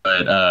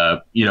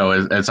 But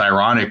it's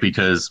ironic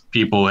because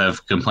people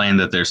have complained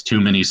that there's too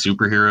many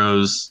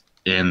superheroes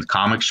in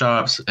comic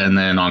shops, and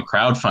then on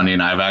crowdfunding,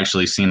 I've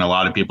actually seen a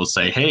lot of people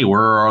say, "Hey,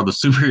 where are all the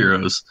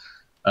superheroes?"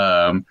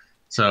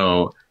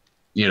 So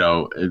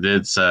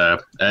it's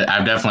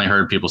I've definitely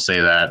heard people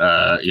say that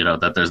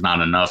that there's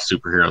not enough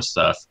superhero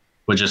stuff,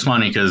 which is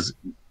funny because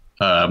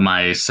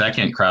my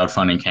second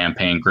crowdfunding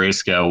campaign,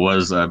 Grayscale,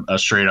 was a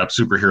straight up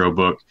superhero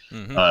book.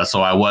 Mm-hmm.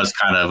 So I was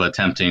kind of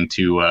attempting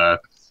to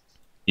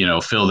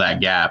fill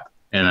that gap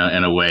in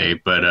a way.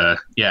 But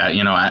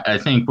I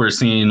think we're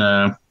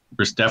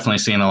definitely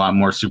seeing a lot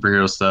more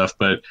superhero stuff.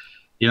 But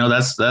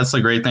that's the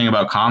great thing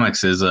about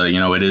comics is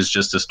it is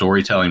just a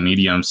storytelling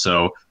medium.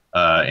 So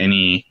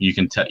you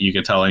can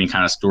tell any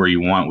kind of story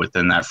you want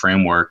within that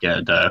framework.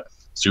 And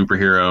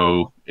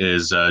superhero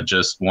is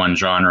just one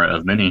genre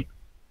of many.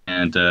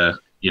 And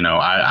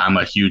I'm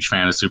a huge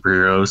fan of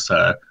superheroes.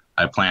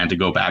 I plan to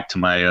go back to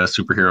my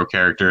superhero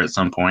character at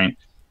some point.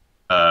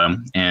 But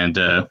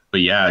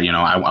yeah,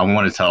 I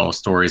want to tell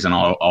stories in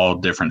all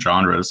different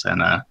genres,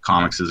 and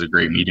comics is a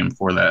great medium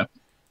for that.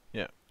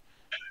 Yeah.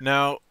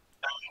 Now,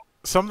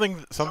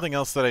 something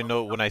else that I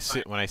know when I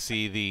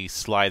see the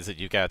slides that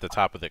you got at the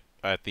top of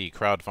the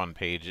crowdfund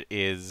page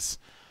is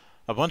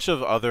a bunch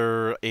of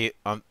other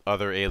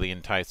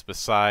alien types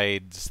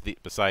besides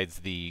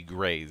the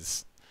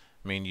Greys.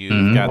 I mean,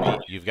 you've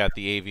got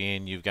the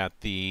avian, you've got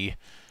the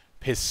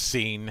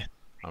piscine.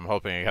 I'm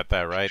hoping I got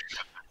that right.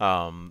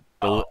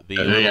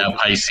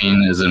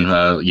 Piscine is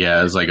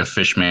is like a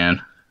fish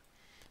man.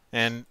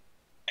 And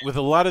with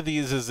a lot of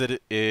these, is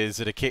it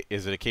a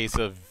case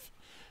of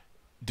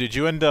did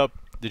you end up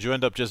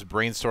just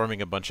brainstorming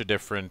a bunch of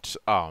different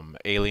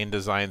alien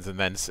designs and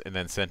then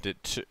sent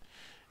it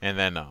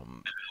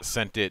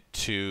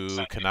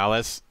to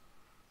Canales?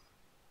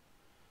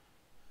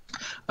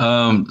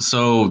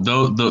 So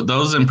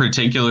those in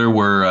particular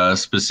were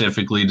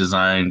specifically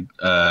designed,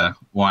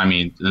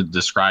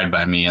 described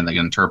by me and then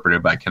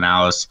interpreted by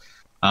Canales.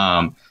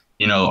 Our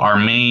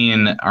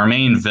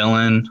main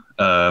villain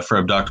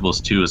for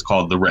Abductables 2 is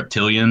called the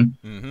Reptilian,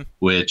 Mm-hmm.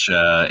 which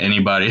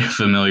anybody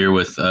familiar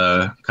with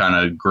kind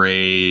of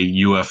gray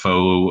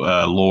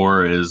UFO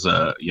lore is,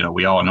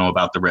 we all know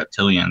about the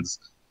reptilians.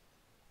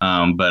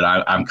 But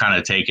I'm kind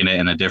of taking it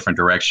in a different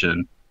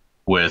direction.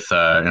 with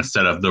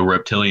instead of the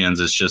reptilians,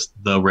 it's just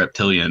the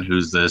reptilian,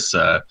 who's this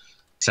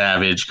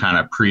savage, kind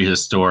of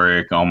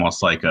prehistoric,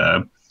 almost like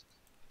a,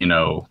 you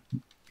know,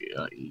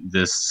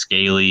 this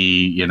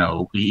scaly,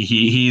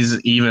 he's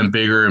even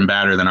bigger and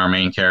badder than our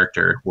main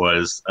character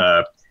was.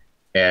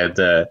 And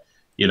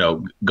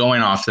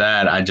going off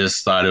that, I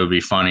just thought it would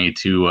be funny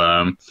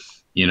to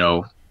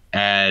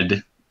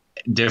add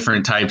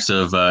different types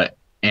of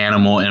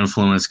animal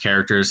influence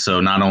characters. So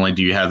not only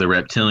do you have the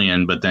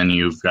reptilian, but then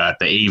you've got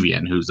the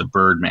avian, who's a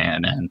bird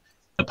man, and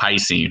the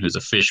piscine, who's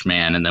a fish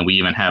man, and then we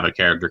even have a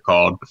character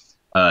called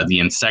the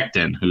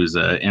insectant, who's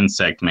an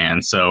insect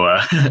man. So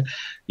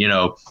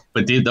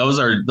but those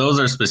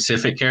are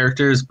specific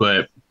characters,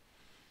 but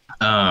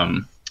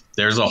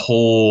there's a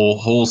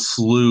whole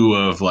slew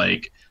of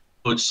like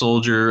foot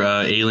soldier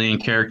alien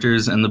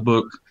characters in the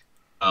book.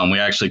 We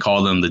actually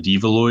call them the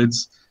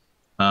Devaloids.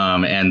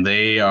 And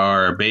they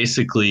are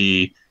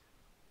basically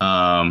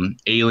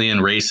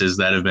alien races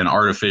that have been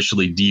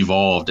artificially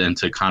devolved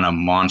into kind of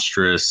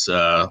monstrous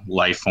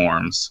life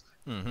forms.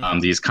 Mm-hmm.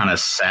 These kind of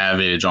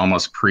savage,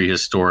 almost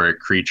prehistoric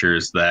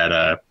creatures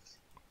that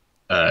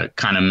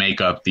kind of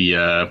make up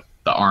the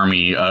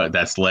army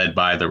that's led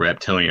by the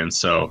reptilians.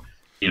 So,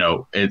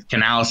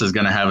 Canales is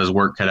going to have his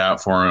work cut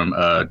out for him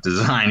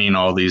designing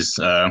all these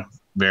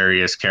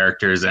various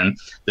characters. And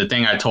the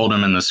thing I told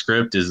him in the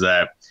script is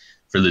that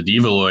for the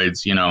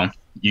Devaloids, you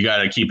got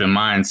to keep in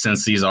mind,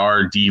 since these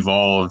are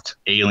devolved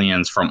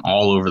aliens from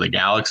all over the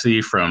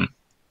galaxy, from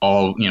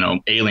all,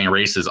 alien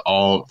races,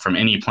 all from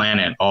any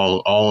planet,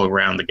 all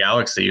around the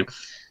galaxy,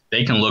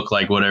 they can look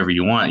like whatever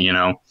you want.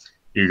 You're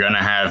going to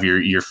have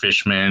your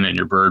fishmen and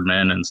your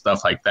birdmen and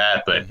stuff like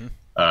that. But,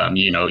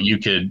 you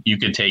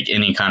could take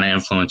any kind of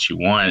influence you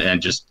want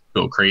and just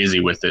go crazy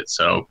with it.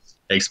 So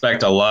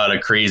expect a lot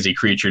of crazy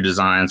creature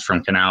designs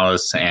from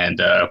Canales, and,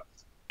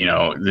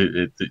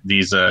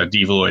 these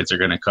Devaloids are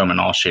going to come in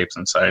all shapes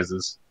and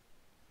sizes.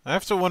 I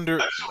have to wonder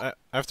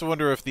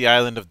if the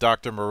island of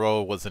Dr.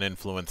 Moreau was an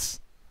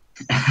influence.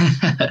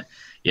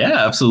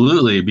 Yeah,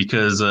 absolutely,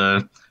 because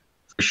for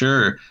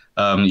sure,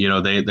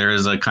 there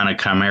is a kind of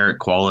chimeric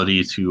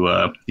quality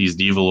to these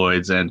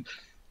Devaloids, and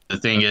the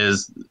thing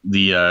is,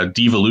 the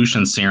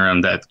devolution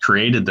serum that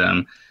created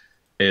them,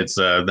 it's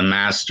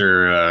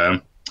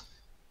the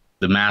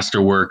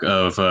masterwork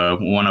of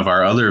one of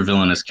our other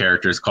villainous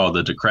characters called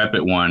the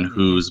Decrepit One,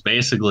 who's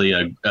basically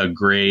a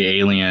gray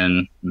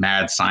alien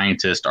mad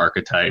scientist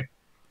archetype.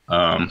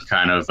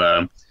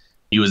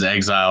 He was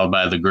exiled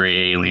by the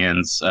gray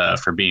aliens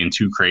for being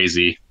too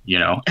crazy,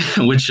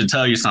 which should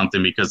tell you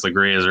something, because the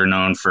Greys are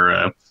known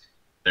for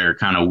their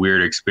kind of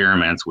weird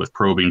experiments with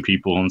probing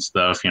people and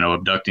stuff,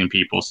 abducting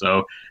people.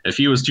 So if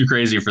he was too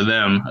crazy for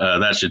them,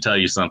 that should tell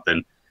you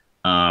something.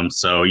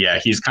 So yeah,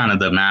 he's kind of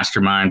the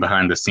mastermind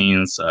behind the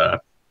scenes,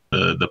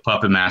 the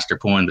puppet master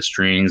pulling the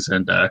strings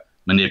and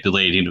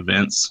manipulating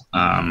events.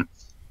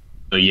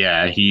 So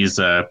yeah, he's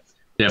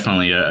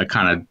definitely a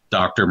kind of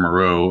Dr.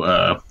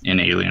 Moreau in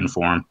alien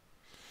form.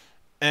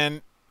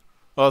 And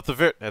well, at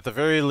the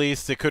very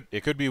least, it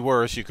could be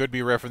worse. You could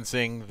be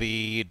referencing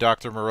the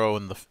Dr. Moreau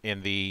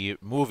in the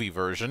movie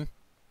version,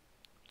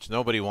 which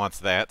nobody wants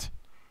that.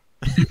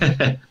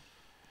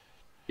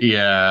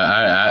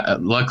 Yeah, I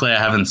luckily I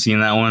haven't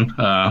seen that one.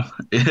 But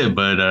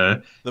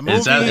the movie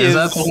is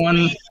that the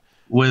one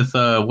with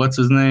what's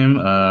his name?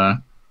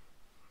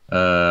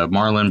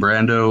 Marlon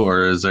Brando,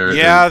 or is there?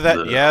 Yeah,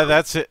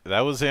 that's it.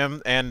 That was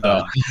him. And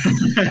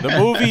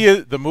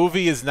the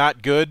movie is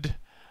not good,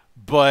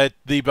 but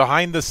the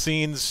behind the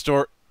scenes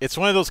story. It's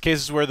one of those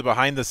cases where the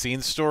behind the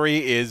scenes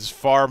story is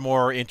far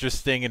more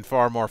interesting and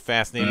far more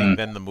fascinating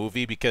than the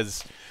movie,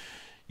 because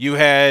you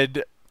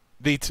had.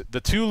 The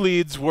two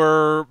leads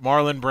were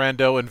Marlon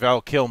Brando and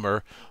Val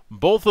Kilmer,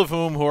 both of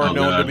whom who are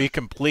known to be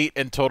complete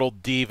and total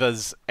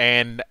divas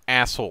and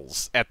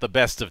assholes at the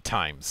best of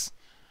times.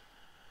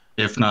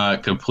 If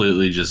not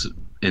completely just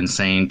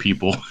insane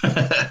people.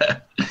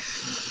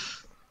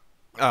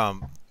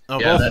 I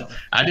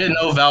didn't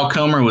know Val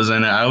Kilmer was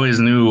in it. I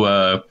always knew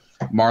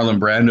Marlon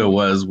Brando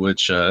was,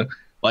 which,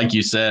 like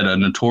you said, a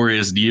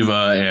notorious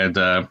diva,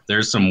 and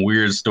there's some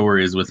weird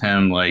stories with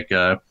him, like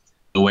the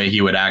way he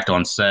would act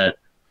on set.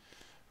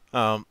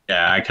 Yeah,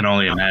 I can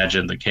only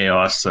imagine the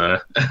chaos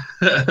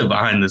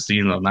behind the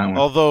scenes on that one.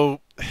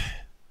 Although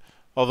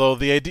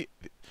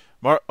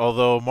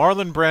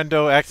Marlon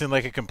Brando acting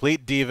like a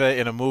complete diva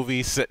in a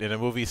movie set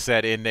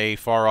in a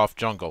far-off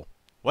jungle.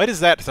 Why does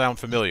that sound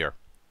familiar?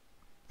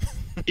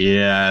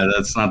 Yeah,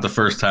 that's not the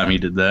first time he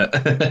did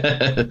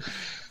that.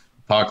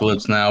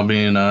 Apocalypse Now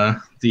being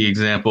the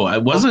example.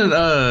 It wasn't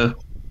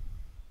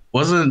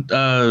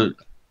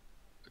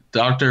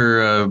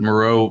Dr.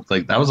 Moreau,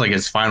 like, that was like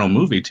his final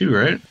movie too,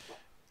 right?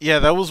 Yeah,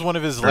 that was one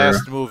of his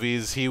last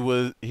movies. He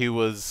was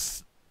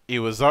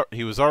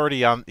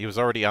already on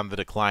the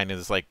decline. And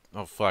it's like,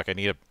 oh fuck, I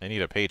need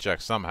a paycheck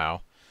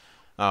somehow.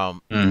 And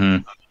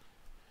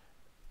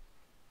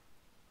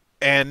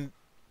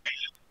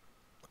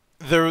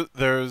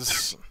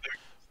there's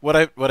what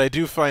I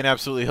do find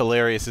absolutely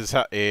hilarious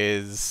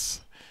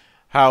is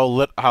how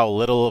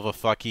little of a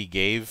fuck he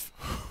gave.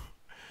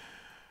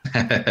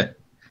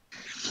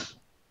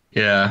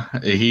 Yeah,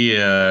 he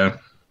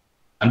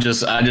I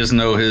just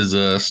know his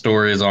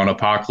stories on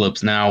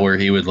Apocalypse Now where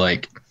he would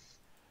like,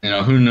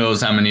 who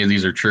knows how many of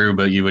these are true,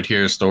 but you would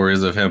hear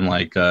stories of him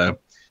like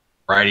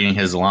writing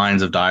his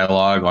lines of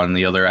dialogue on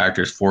the other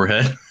actor's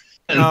forehead.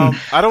 And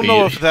I don't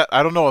know he,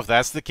 if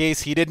that's the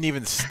case. He didn't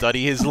even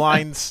study his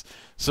lines,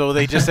 so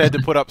they just had to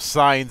put up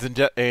signs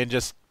and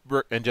just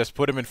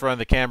put him in front of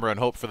the camera and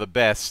hope for the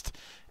best,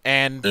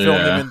 and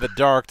film him yeah, in the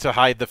dark to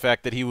hide the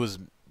fact that he was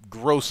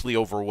grossly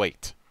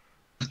overweight.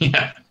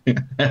 yeah.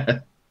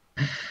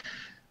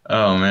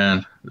 Oh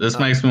man, this Uh,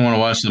 makes me want to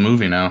watch the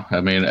movie now.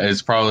 I mean,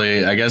 it's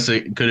probably. I guess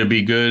it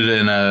be good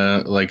in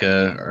a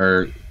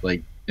or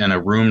like in a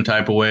room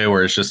type of way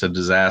where it's just a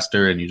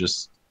disaster and you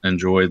just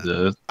enjoy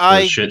the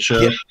shit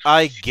show.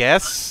 I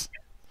guess.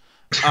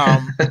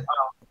 Um,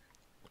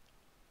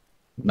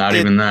 Not it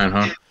even that,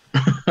 huh?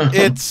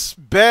 it's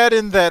bad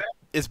in that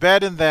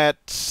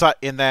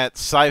in that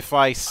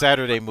sci-fi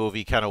Saturday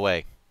movie kind of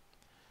way.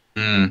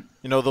 Mm,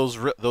 You know those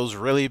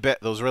really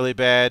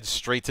bad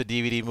straight to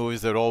DVD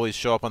movies that would always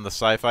show up on the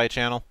Sci-Fi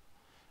Channel.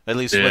 At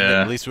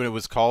yeah. least when it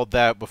was called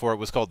that before it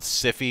was called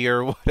Siffy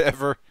or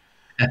whatever.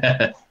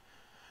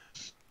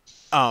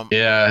 Um,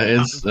 Yeah,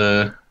 it's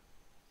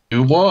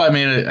well, I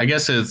mean, I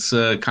guess it's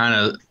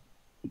kind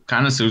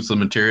of suits the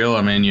material.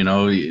 I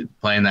mean,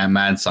 playing that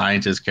mad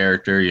scientist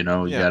character, you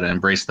yeah, got to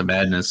embrace the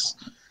madness.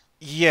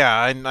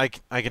 yeah, and I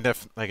can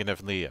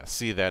definitely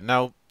see that.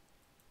 Now,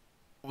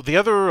 the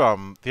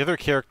other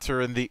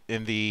character in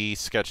the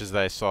sketches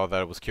that I saw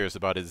that I was curious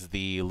about is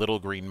the Little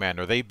Green Men.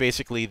 Are they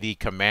basically the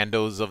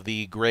commandos of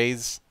the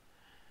Greys?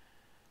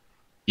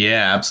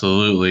 Yeah,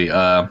 absolutely.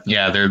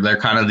 Yeah, they're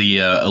kind of the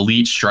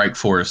elite strike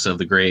force of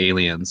the gray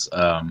aliens.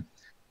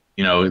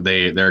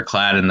 They're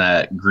clad in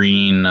that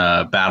green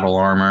battle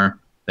armor.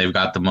 They've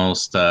got the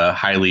most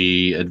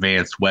highly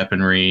advanced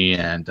weaponry,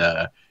 and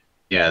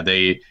yeah,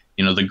 the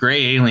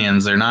gray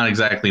aliens. They're not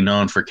exactly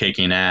known for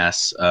kicking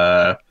ass.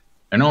 They're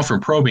known for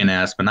probing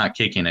ass, but not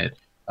kicking it.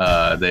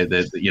 They're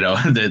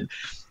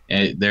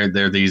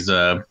these.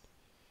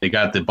 They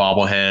got the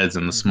bobbleheads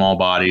and the small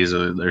bodies.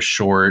 They're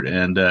short,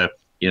 and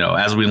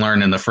as we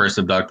learned in the first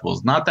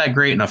Abductables, not that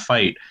great in a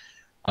fight.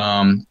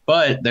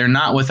 But they're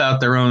not without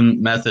their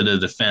own method of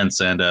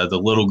defense, and the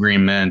Little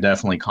Green Men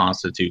definitely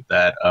constitute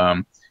that.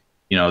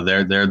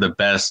 They're the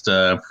best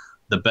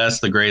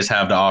the Greys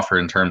have to offer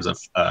in terms of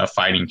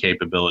fighting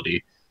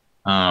capability.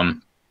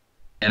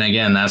 And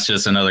again, that's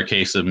just another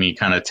case of me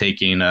kind of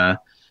taking,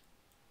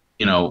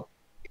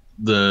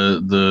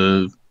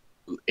 the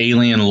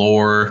alien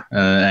lore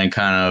and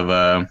kind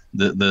of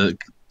the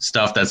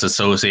stuff that's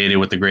associated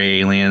with the gray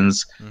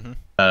aliens, Mm-hmm.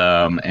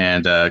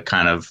 and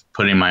kind of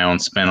putting my own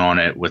spin on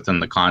it within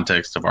the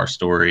context of our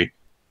story.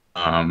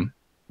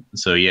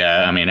 So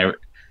yeah, I mean,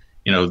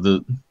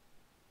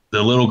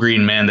 the Little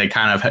Green Men, they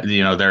kind of,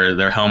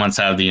 their helmets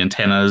have the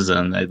antennas,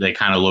 and they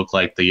kind of look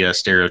like the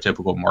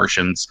stereotypical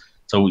Martians.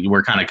 So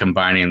we're kind of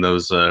combining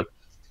those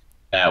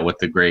that with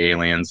the gray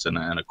aliens in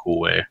a cool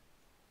way.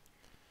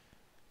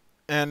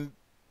 And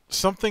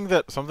something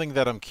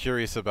that I'm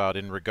curious about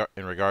in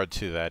regard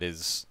to that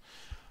is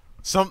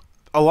some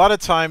a lot of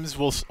times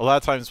we'll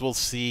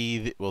see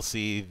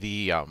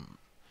the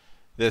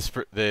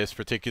this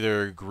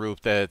particular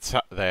group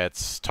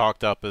that's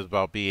talked up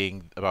about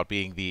being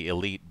the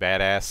elite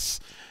badass,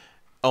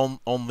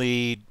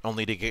 only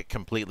to get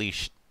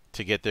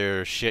to get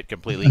their shit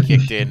completely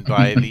kicked in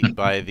by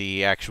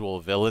the actual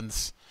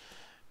villains.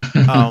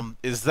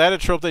 Is that a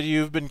trope that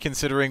you've been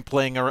considering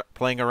playing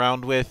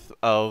around with?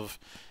 Of,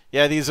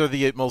 yeah, these are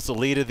the most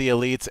elite of the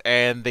elites,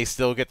 and they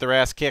still get their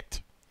ass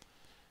kicked.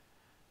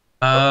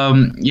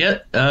 Or, Yeah,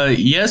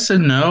 yes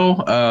and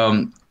no.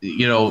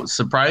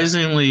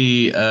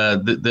 Surprisingly,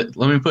 let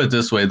me put it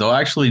this way: they'll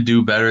actually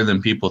do better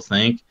than people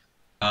think.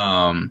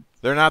 Um,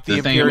 the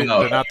thing They're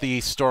about not the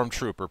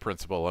stormtrooper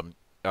principal.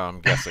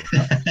 I'm guessing.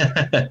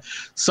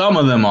 some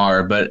of them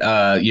are, but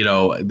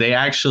they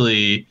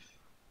actually,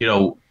 you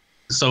know,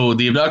 so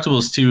the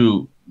Abductables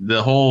 2,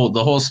 the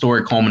whole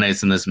story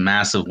culminates in this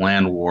massive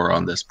land war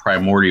on this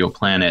primordial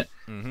planet,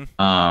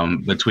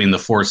 Mm-hmm. between the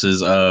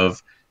forces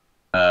of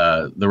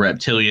the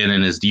Reptilian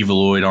and his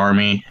Deviloid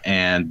army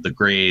and the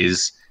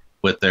Greys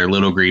with their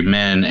Little Green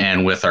Men,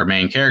 and with our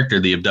main character,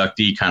 the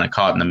abductee, kind of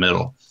caught in the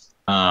middle.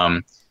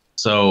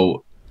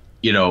 So,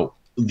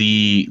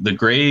 the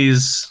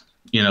Greys,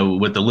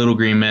 with the Little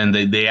Green Men,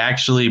 they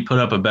actually put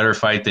up a better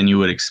fight than you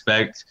would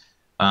expect.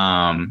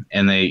 And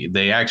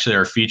they actually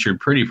are featured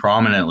pretty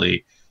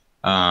prominently.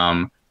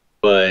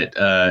 But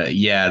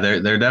yeah,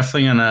 they're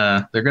definitely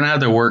gonna have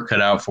their work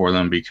cut out for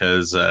them,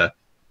 because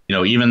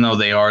even though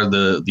they are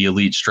the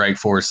elite strike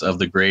force of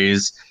the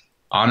Greys,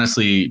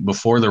 honestly,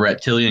 before the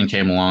Reptilian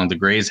came along, the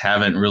Greys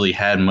haven't really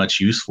had much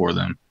use for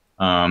them.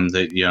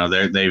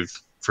 They've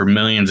for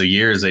millions of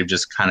years they've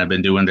just kind of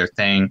been doing their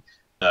thing,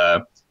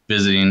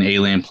 visiting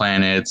alien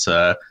planets,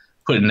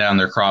 putting down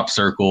their crop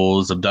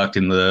circles,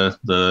 abducting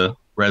the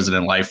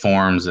resident life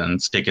forms,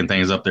 and sticking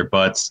things up their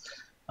butts.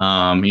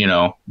 You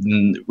know,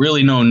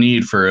 really no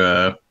need for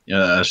a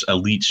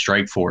elite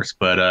strike force.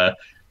 But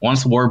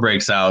once the war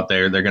breaks out,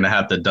 they're going to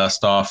have to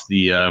dust off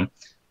the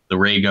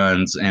ray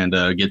guns and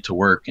get to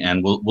work,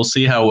 and we'll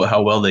see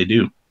how well they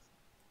do.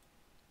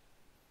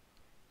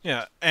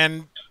 Yeah,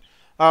 and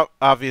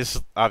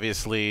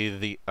obviously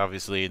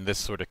in this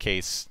sort of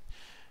case,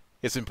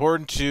 it's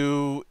important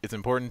to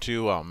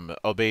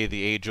obey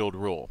the age-old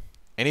rule.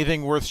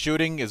 Anything worth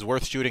shooting is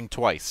worth shooting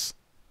twice.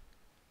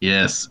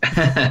 Yes.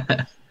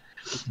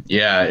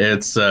 Yeah,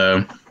 it's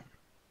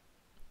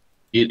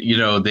you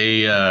know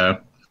they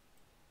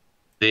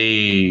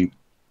the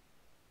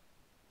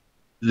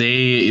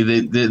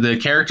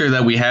character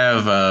that we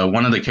have,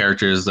 one of the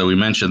characters that we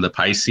mentioned, the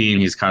Piscine,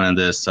 he's kind of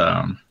this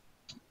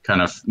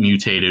kind of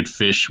mutated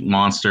fish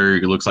monster.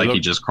 He looks He like he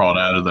look just crawled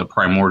out of the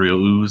primordial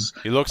ooze.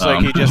 he looks like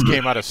Um, he just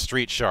came out of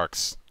Street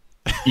Sharks.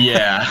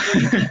 yeah.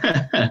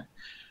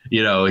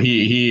 You know,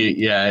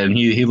 yeah, and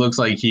he looks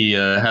like he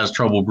has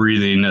trouble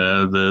breathing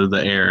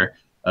the air.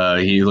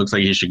 He looks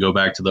like he should go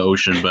back to the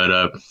ocean,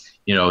 but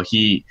you know,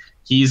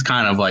 he's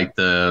kind of like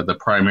the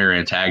primary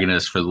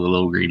antagonist for the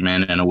Little Green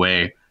Men in a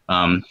way.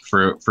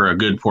 For a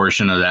good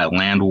portion of that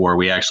land war,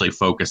 we actually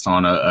focused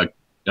on a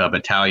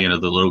battalion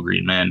of the Little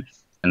Green Men,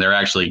 and they're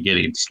actually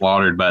getting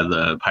slaughtered by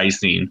the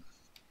Piscine,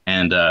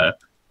 and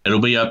it'll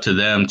be up to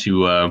them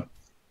to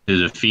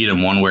defeat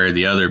him one way or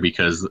the other,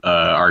 because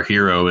our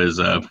hero is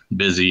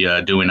busy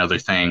doing other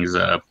things,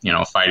 you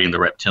know, fighting the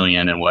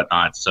reptilian and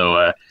whatnot.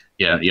 So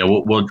yeah,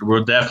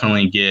 we'll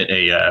definitely get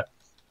a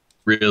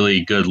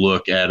really good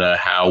look at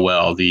how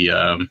well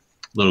the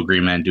Little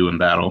Green Men do in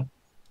battle.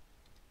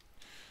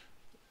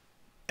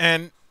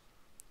 And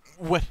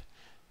what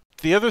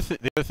the other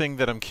thing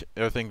that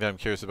I'm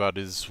curious about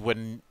is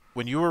when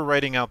you were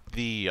writing out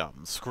the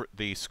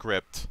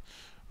script,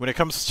 when it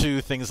comes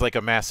to things like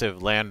a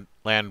massive land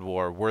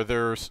war, were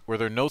there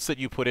notes that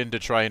you put in to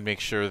try and make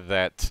sure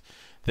that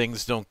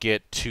things don't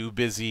get too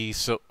busy,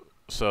 so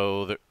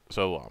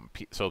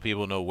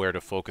people know where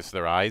to focus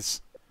their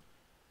eyes?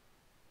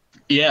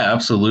 Yeah,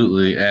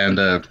 absolutely, and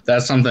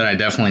that's something I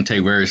definitely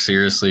take very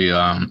seriously.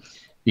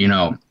 You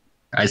know,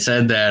 I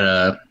said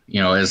that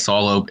you know, it's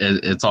all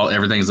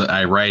everything that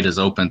I write is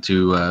open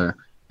to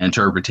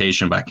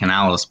interpretation by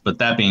Canales. But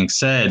that being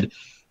said,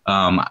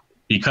 um,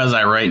 because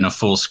I write in a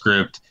full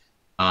script,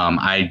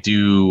 I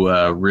do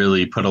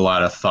really put a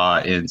lot of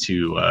thought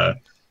into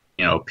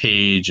you know,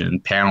 page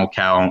and panel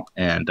count,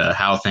 and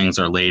how things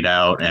are laid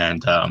out,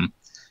 and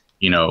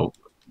you know,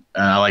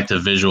 I like to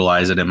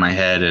visualize it in my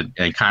head,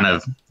 and kind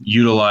of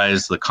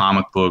utilize the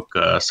comic book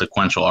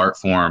sequential art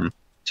form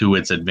to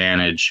its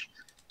advantage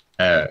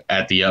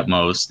at the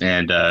utmost.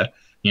 And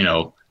you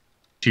know,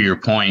 to your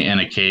point, in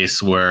a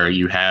case where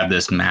you have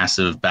this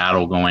massive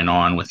battle going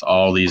on with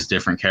all these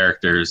different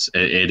characters,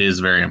 it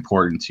is very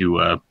important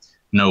to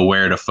know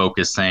where to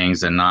focus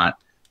things and not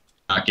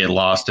get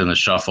lost in the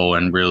shuffle,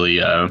 and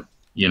really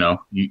you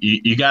know,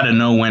 you got to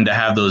know when to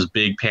have those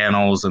big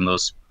panels and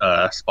those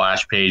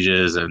splash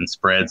pages and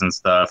spreads and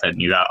stuff,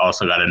 and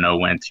also got to know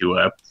when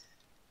to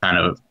kind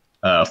of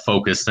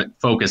focus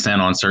in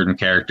on certain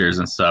characters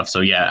and stuff.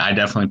 So yeah, I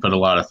definitely put a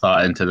lot of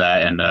thought into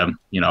that, and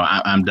you know,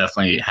 I'm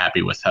definitely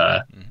happy with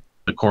the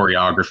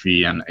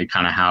choreography and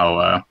kind of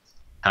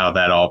how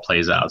that all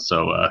plays out.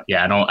 So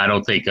yeah, I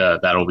don't think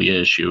that'll be an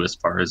issue as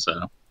far as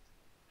you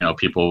know,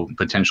 people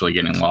potentially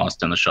getting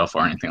lost in the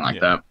shuffle or anything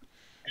like that.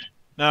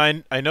 Now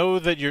I know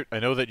that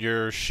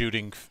you're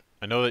shooting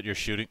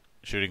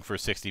for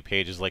 60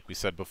 pages, like we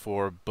said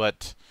before,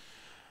 but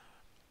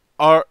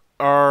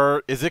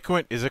is it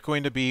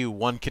going to be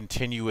one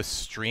continuous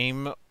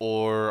stream,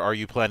 or are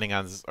you planning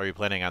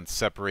on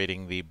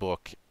separating the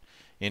book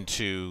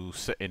into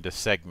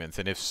segments?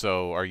 And if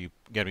so,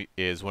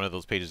 is one of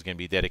those pages going to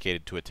be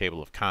dedicated to a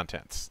table of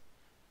contents?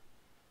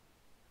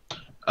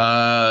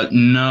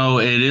 No,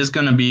 it is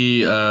going to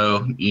be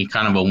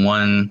kind of a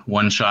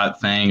one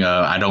shot thing.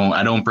 I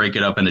don't break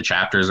it up into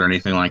chapters or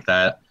anything like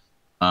that.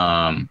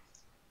 Um,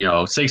 you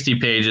know, 60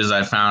 pages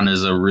I found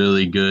is a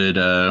really good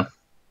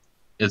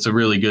it's a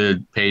really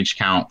good page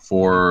count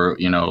for,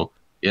 you know,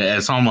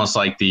 it's almost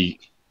like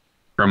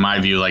from my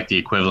view, like the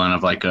equivalent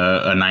of like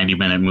a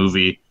 90-minute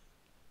movie.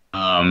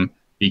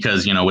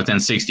 Because, you know, within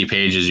 60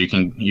 pages you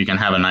can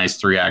have a nice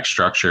three-act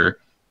structure.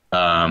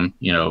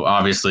 You know,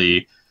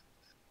 obviously,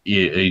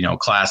 you know,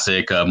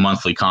 classic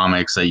monthly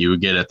comics that you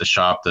would get at the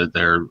shop, that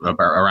they're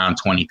about around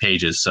 20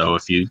 pages. So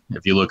if you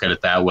look at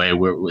it that way,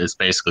 it's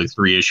basically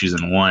three issues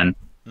in one,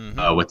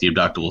 with the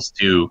Abductables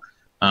too.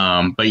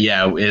 But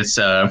yeah, it's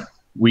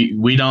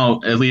we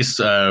don't, at least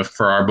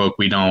for our book,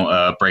 we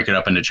don't break it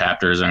up into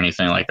chapters or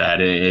anything like that.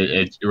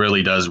 It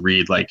really does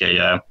read like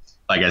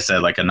like I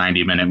said, like a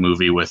 90-minute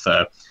movie with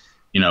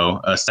you know,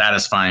 a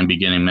satisfying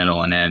beginning,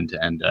 middle, and end,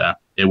 and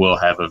it will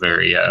have a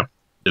very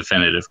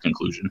definitive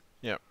conclusion.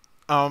 Yeah.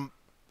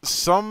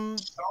 Some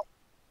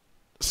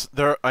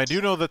there I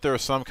do know that there are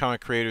some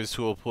comic creators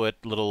who will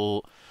put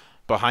little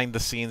behind the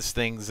scenes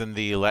things in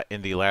the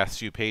last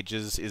few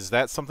pages, is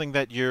that something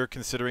that you're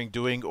considering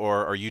doing,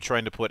 or are you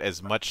trying to put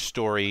as much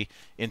story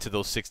into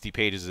those 60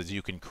 pages as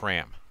you can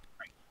cram?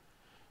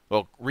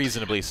 Well,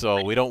 reasonably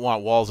so. We don't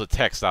want walls of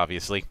text,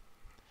 obviously.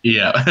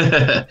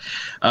 Yeah.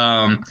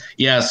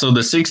 Yeah, so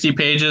the 60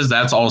 pages,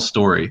 that's all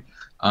story.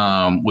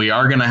 We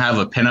are going to have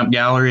a pinup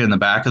gallery in the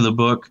back of the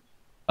book,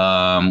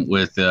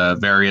 with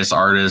various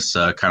artists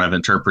kind of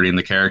interpreting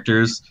the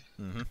characters.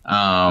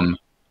 Mm-hmm.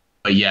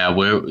 But yeah,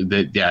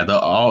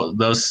 all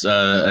those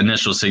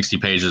initial 60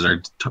 pages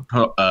are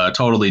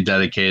totally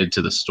dedicated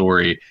to the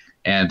story.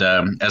 And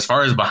as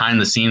far as behind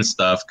the scenes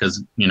stuff,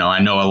 because I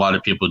know a lot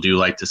of people do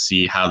like to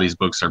see how these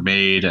books are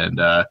made, and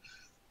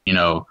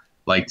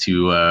like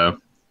to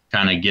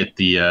kind of get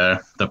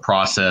the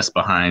process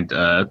behind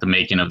the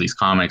making of these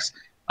comics.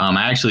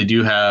 I actually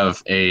do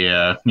have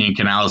me and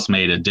Canales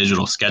made a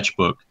digital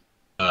sketchbook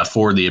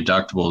for the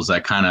Abductables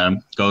that kind of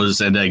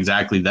goes into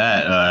exactly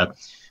that.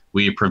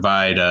 We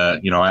provide,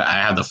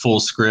 I have the full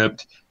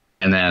script,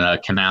 and then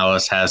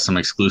Canales has some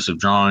exclusive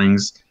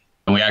drawings.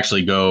 And we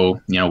actually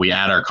we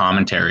add our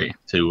commentary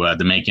to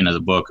the making of the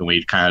book, and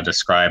we kind of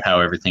describe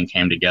how everything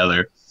came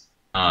together.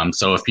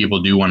 So if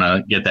people do want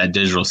to get that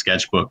digital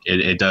sketchbook,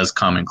 it does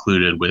come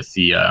included with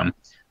the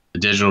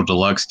digital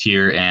deluxe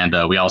tier, and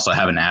we also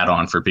have an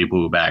add-on for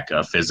people who back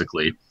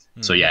physically.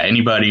 Mm-hmm. So yeah,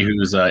 anybody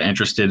who's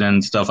interested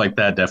in stuff like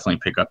that, definitely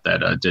pick up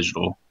that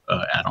digital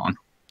add-on.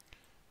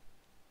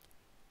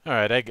 All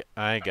right,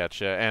 I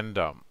gotcha. And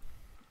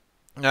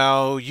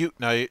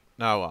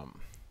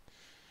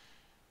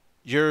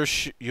you're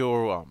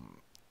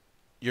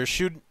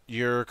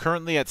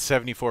currently at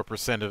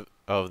 74%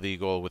 of the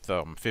goal with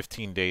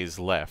 15 days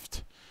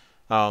left.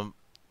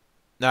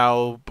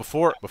 Now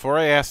before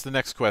I ask the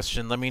next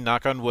question, let me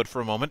knock on wood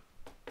for a moment.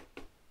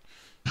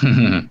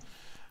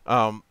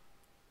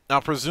 Now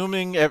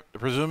presuming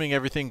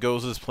everything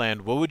goes as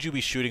planned, what would you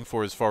be shooting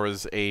for as far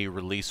as a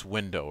release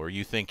window? Are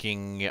you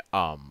thinking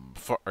fall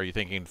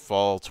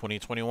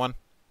 2021?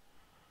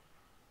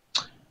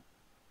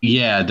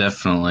 Yeah,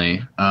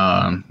 definitely.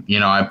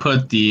 I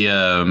put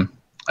the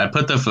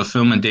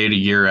fulfillment date a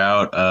year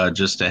out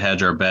just to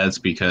hedge our bets,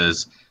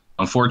 because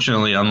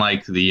unfortunately,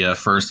 unlike the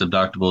first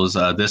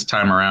Abductables, this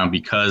time around,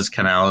 because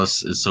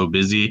Canales is so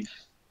busy,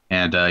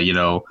 and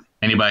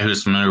anybody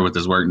who's familiar with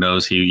his work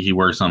knows he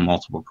works on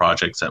multiple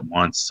projects at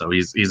once. So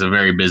he's a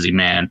very busy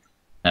man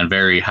and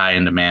very high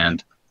in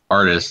demand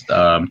artist.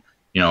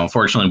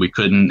 Unfortunately, we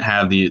couldn't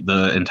have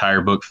the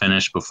entire book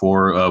finished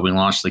before we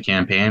launched the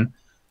campaign.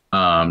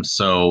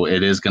 So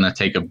it is going to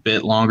take a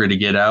bit longer to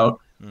get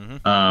out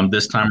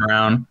this time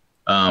around.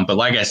 But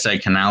like I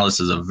said, Canales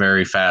is a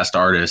very fast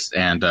artist,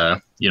 and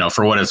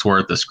for what it's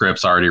worth, the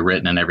script's already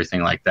written and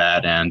everything like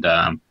that. And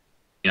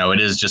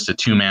it is just a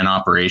two-man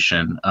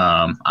operation.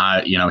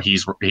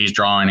 He's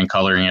drawing and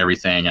coloring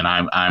everything, and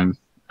I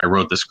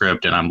wrote the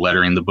script and I'm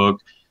lettering the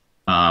book.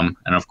 And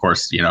of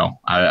course,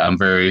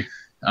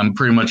 I'm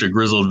pretty much a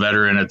grizzled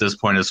veteran at this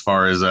point as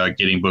far as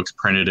getting books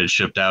printed and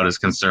shipped out is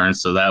concerned,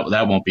 so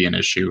that won't be an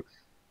issue.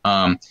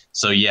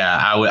 So yeah,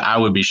 I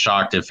would be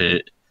shocked if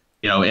it,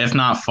 if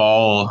not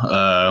fall,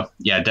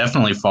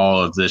 definitely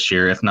fall of this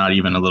year, if not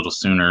even a little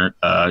sooner,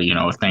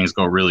 if things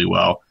go really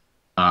well.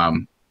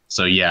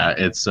 So yeah,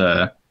 it's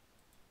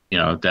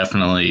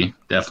definitely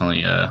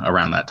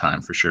around that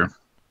time for sure.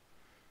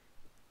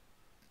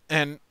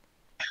 And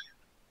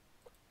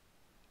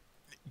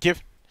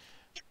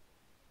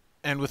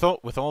with all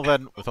that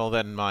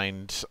in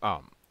mind,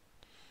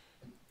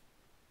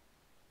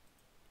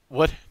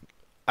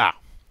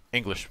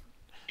 English.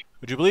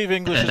 Would you believe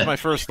English is my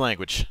first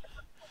language?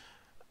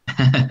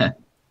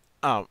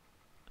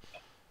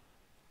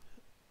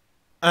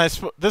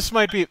 This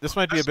might be a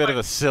bit of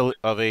a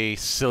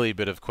silly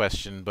bit of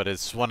question, but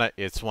it's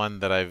one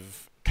that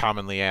I've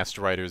commonly asked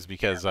writers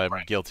because I'm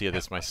guilty of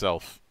this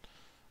myself.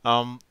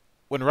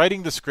 When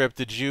writing the script,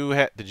 did you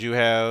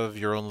have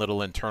your own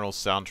little internal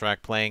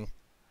soundtrack playing?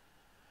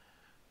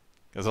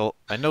 Because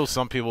I know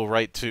some people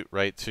write to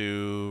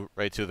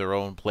their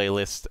own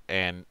playlist,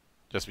 and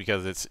just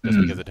because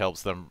it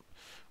helps them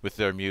with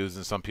their muse,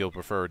 and some people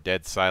prefer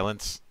dead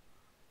silence.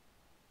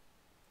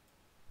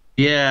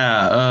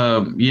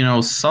 Yeah,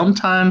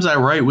 sometimes I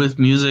write with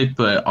music,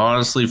 but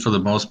honestly, for the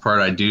most part,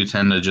 I do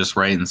tend to just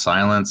write in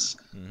silence.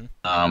 Mm-hmm.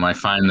 I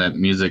find that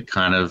music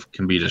kind of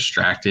can be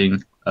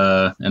distracting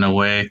in a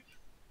way.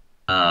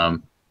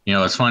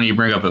 It's funny you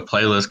bring up a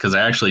playlist, because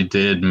I actually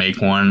did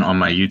make one on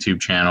my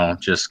YouTube channel,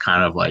 just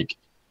kind of like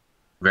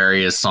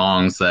various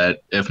songs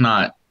that, if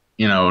not,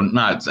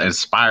 not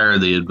inspire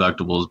the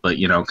Abductables, but,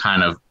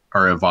 kind of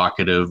are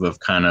evocative of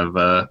kind of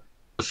the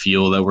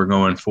feel that we're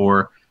going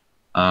for.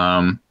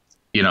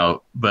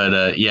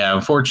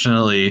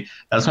 Unfortunately,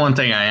 that's one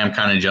thing I am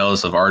kind of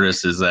jealous of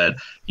artists, is that,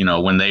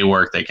 when they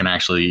work, they can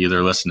actually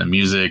either listen to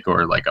music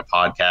or like a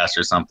podcast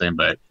or something.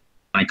 But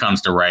when it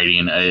comes to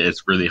writing,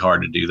 it's really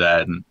hard to do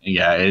that. And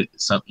yeah, it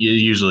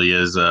usually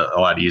is a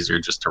lot easier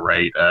just to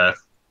write,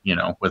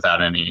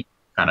 without any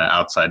kind of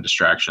outside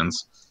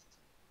distractions.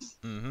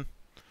 Mm-hmm.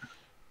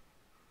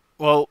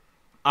 Well,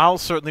 I'll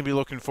certainly be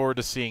looking forward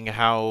to seeing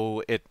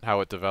how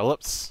it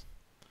develops.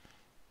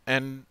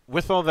 And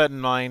with all that in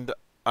mind,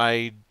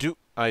 I do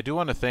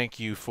want to thank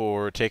you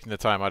for taking the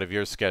time out of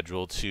your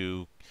schedule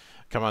to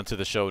come onto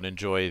the show and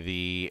enjoy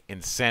the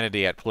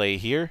insanity at play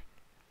here.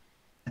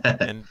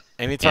 And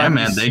Yeah, anytime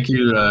man. Thank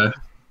you.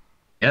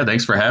 Yeah,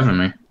 thanks for having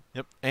me.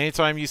 yep,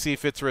 anytime you see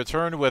fit to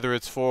return, whether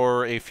it's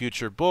for a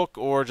future book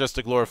or just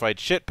a glorified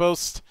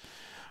shitpost,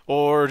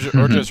 or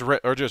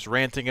just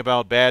ranting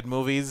about bad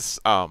movies,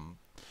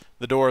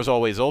 the door is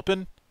always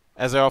open.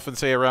 As I often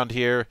say around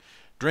here,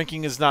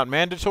 drinking is not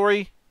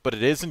mandatory, but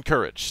it is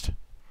encouraged.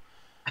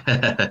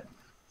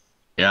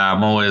 Yeah,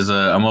 I'm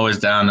always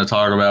down to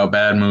talk about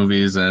bad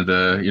movies, and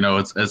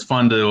it's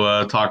fun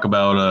to talk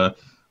about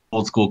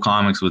old school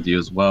comics with you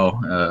as well.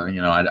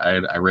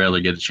 I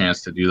rarely get a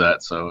chance to do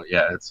that, so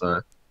yeah, it's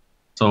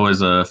always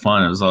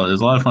fun. It was a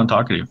lot of fun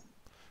talking to you.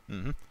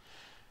 Hmm.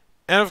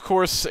 And of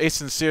course, a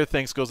sincere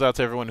thanks goes out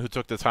to everyone who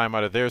took the time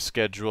out of their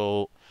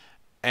schedule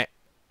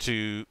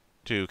to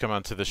come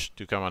on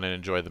to come on and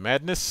enjoy the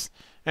madness.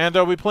 And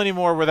there'll be plenty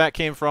more where that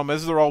came from,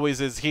 as there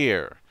always is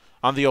here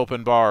on the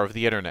open bar of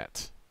the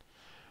internet.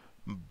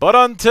 But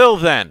until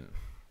then,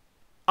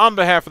 on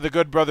behalf of the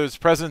good brothers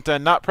present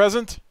and not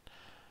present,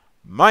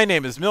 my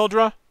name is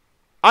Mildra.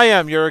 I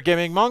am your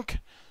gaming monk.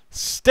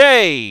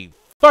 Stay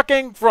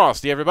fucking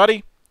frosty,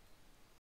 everybody.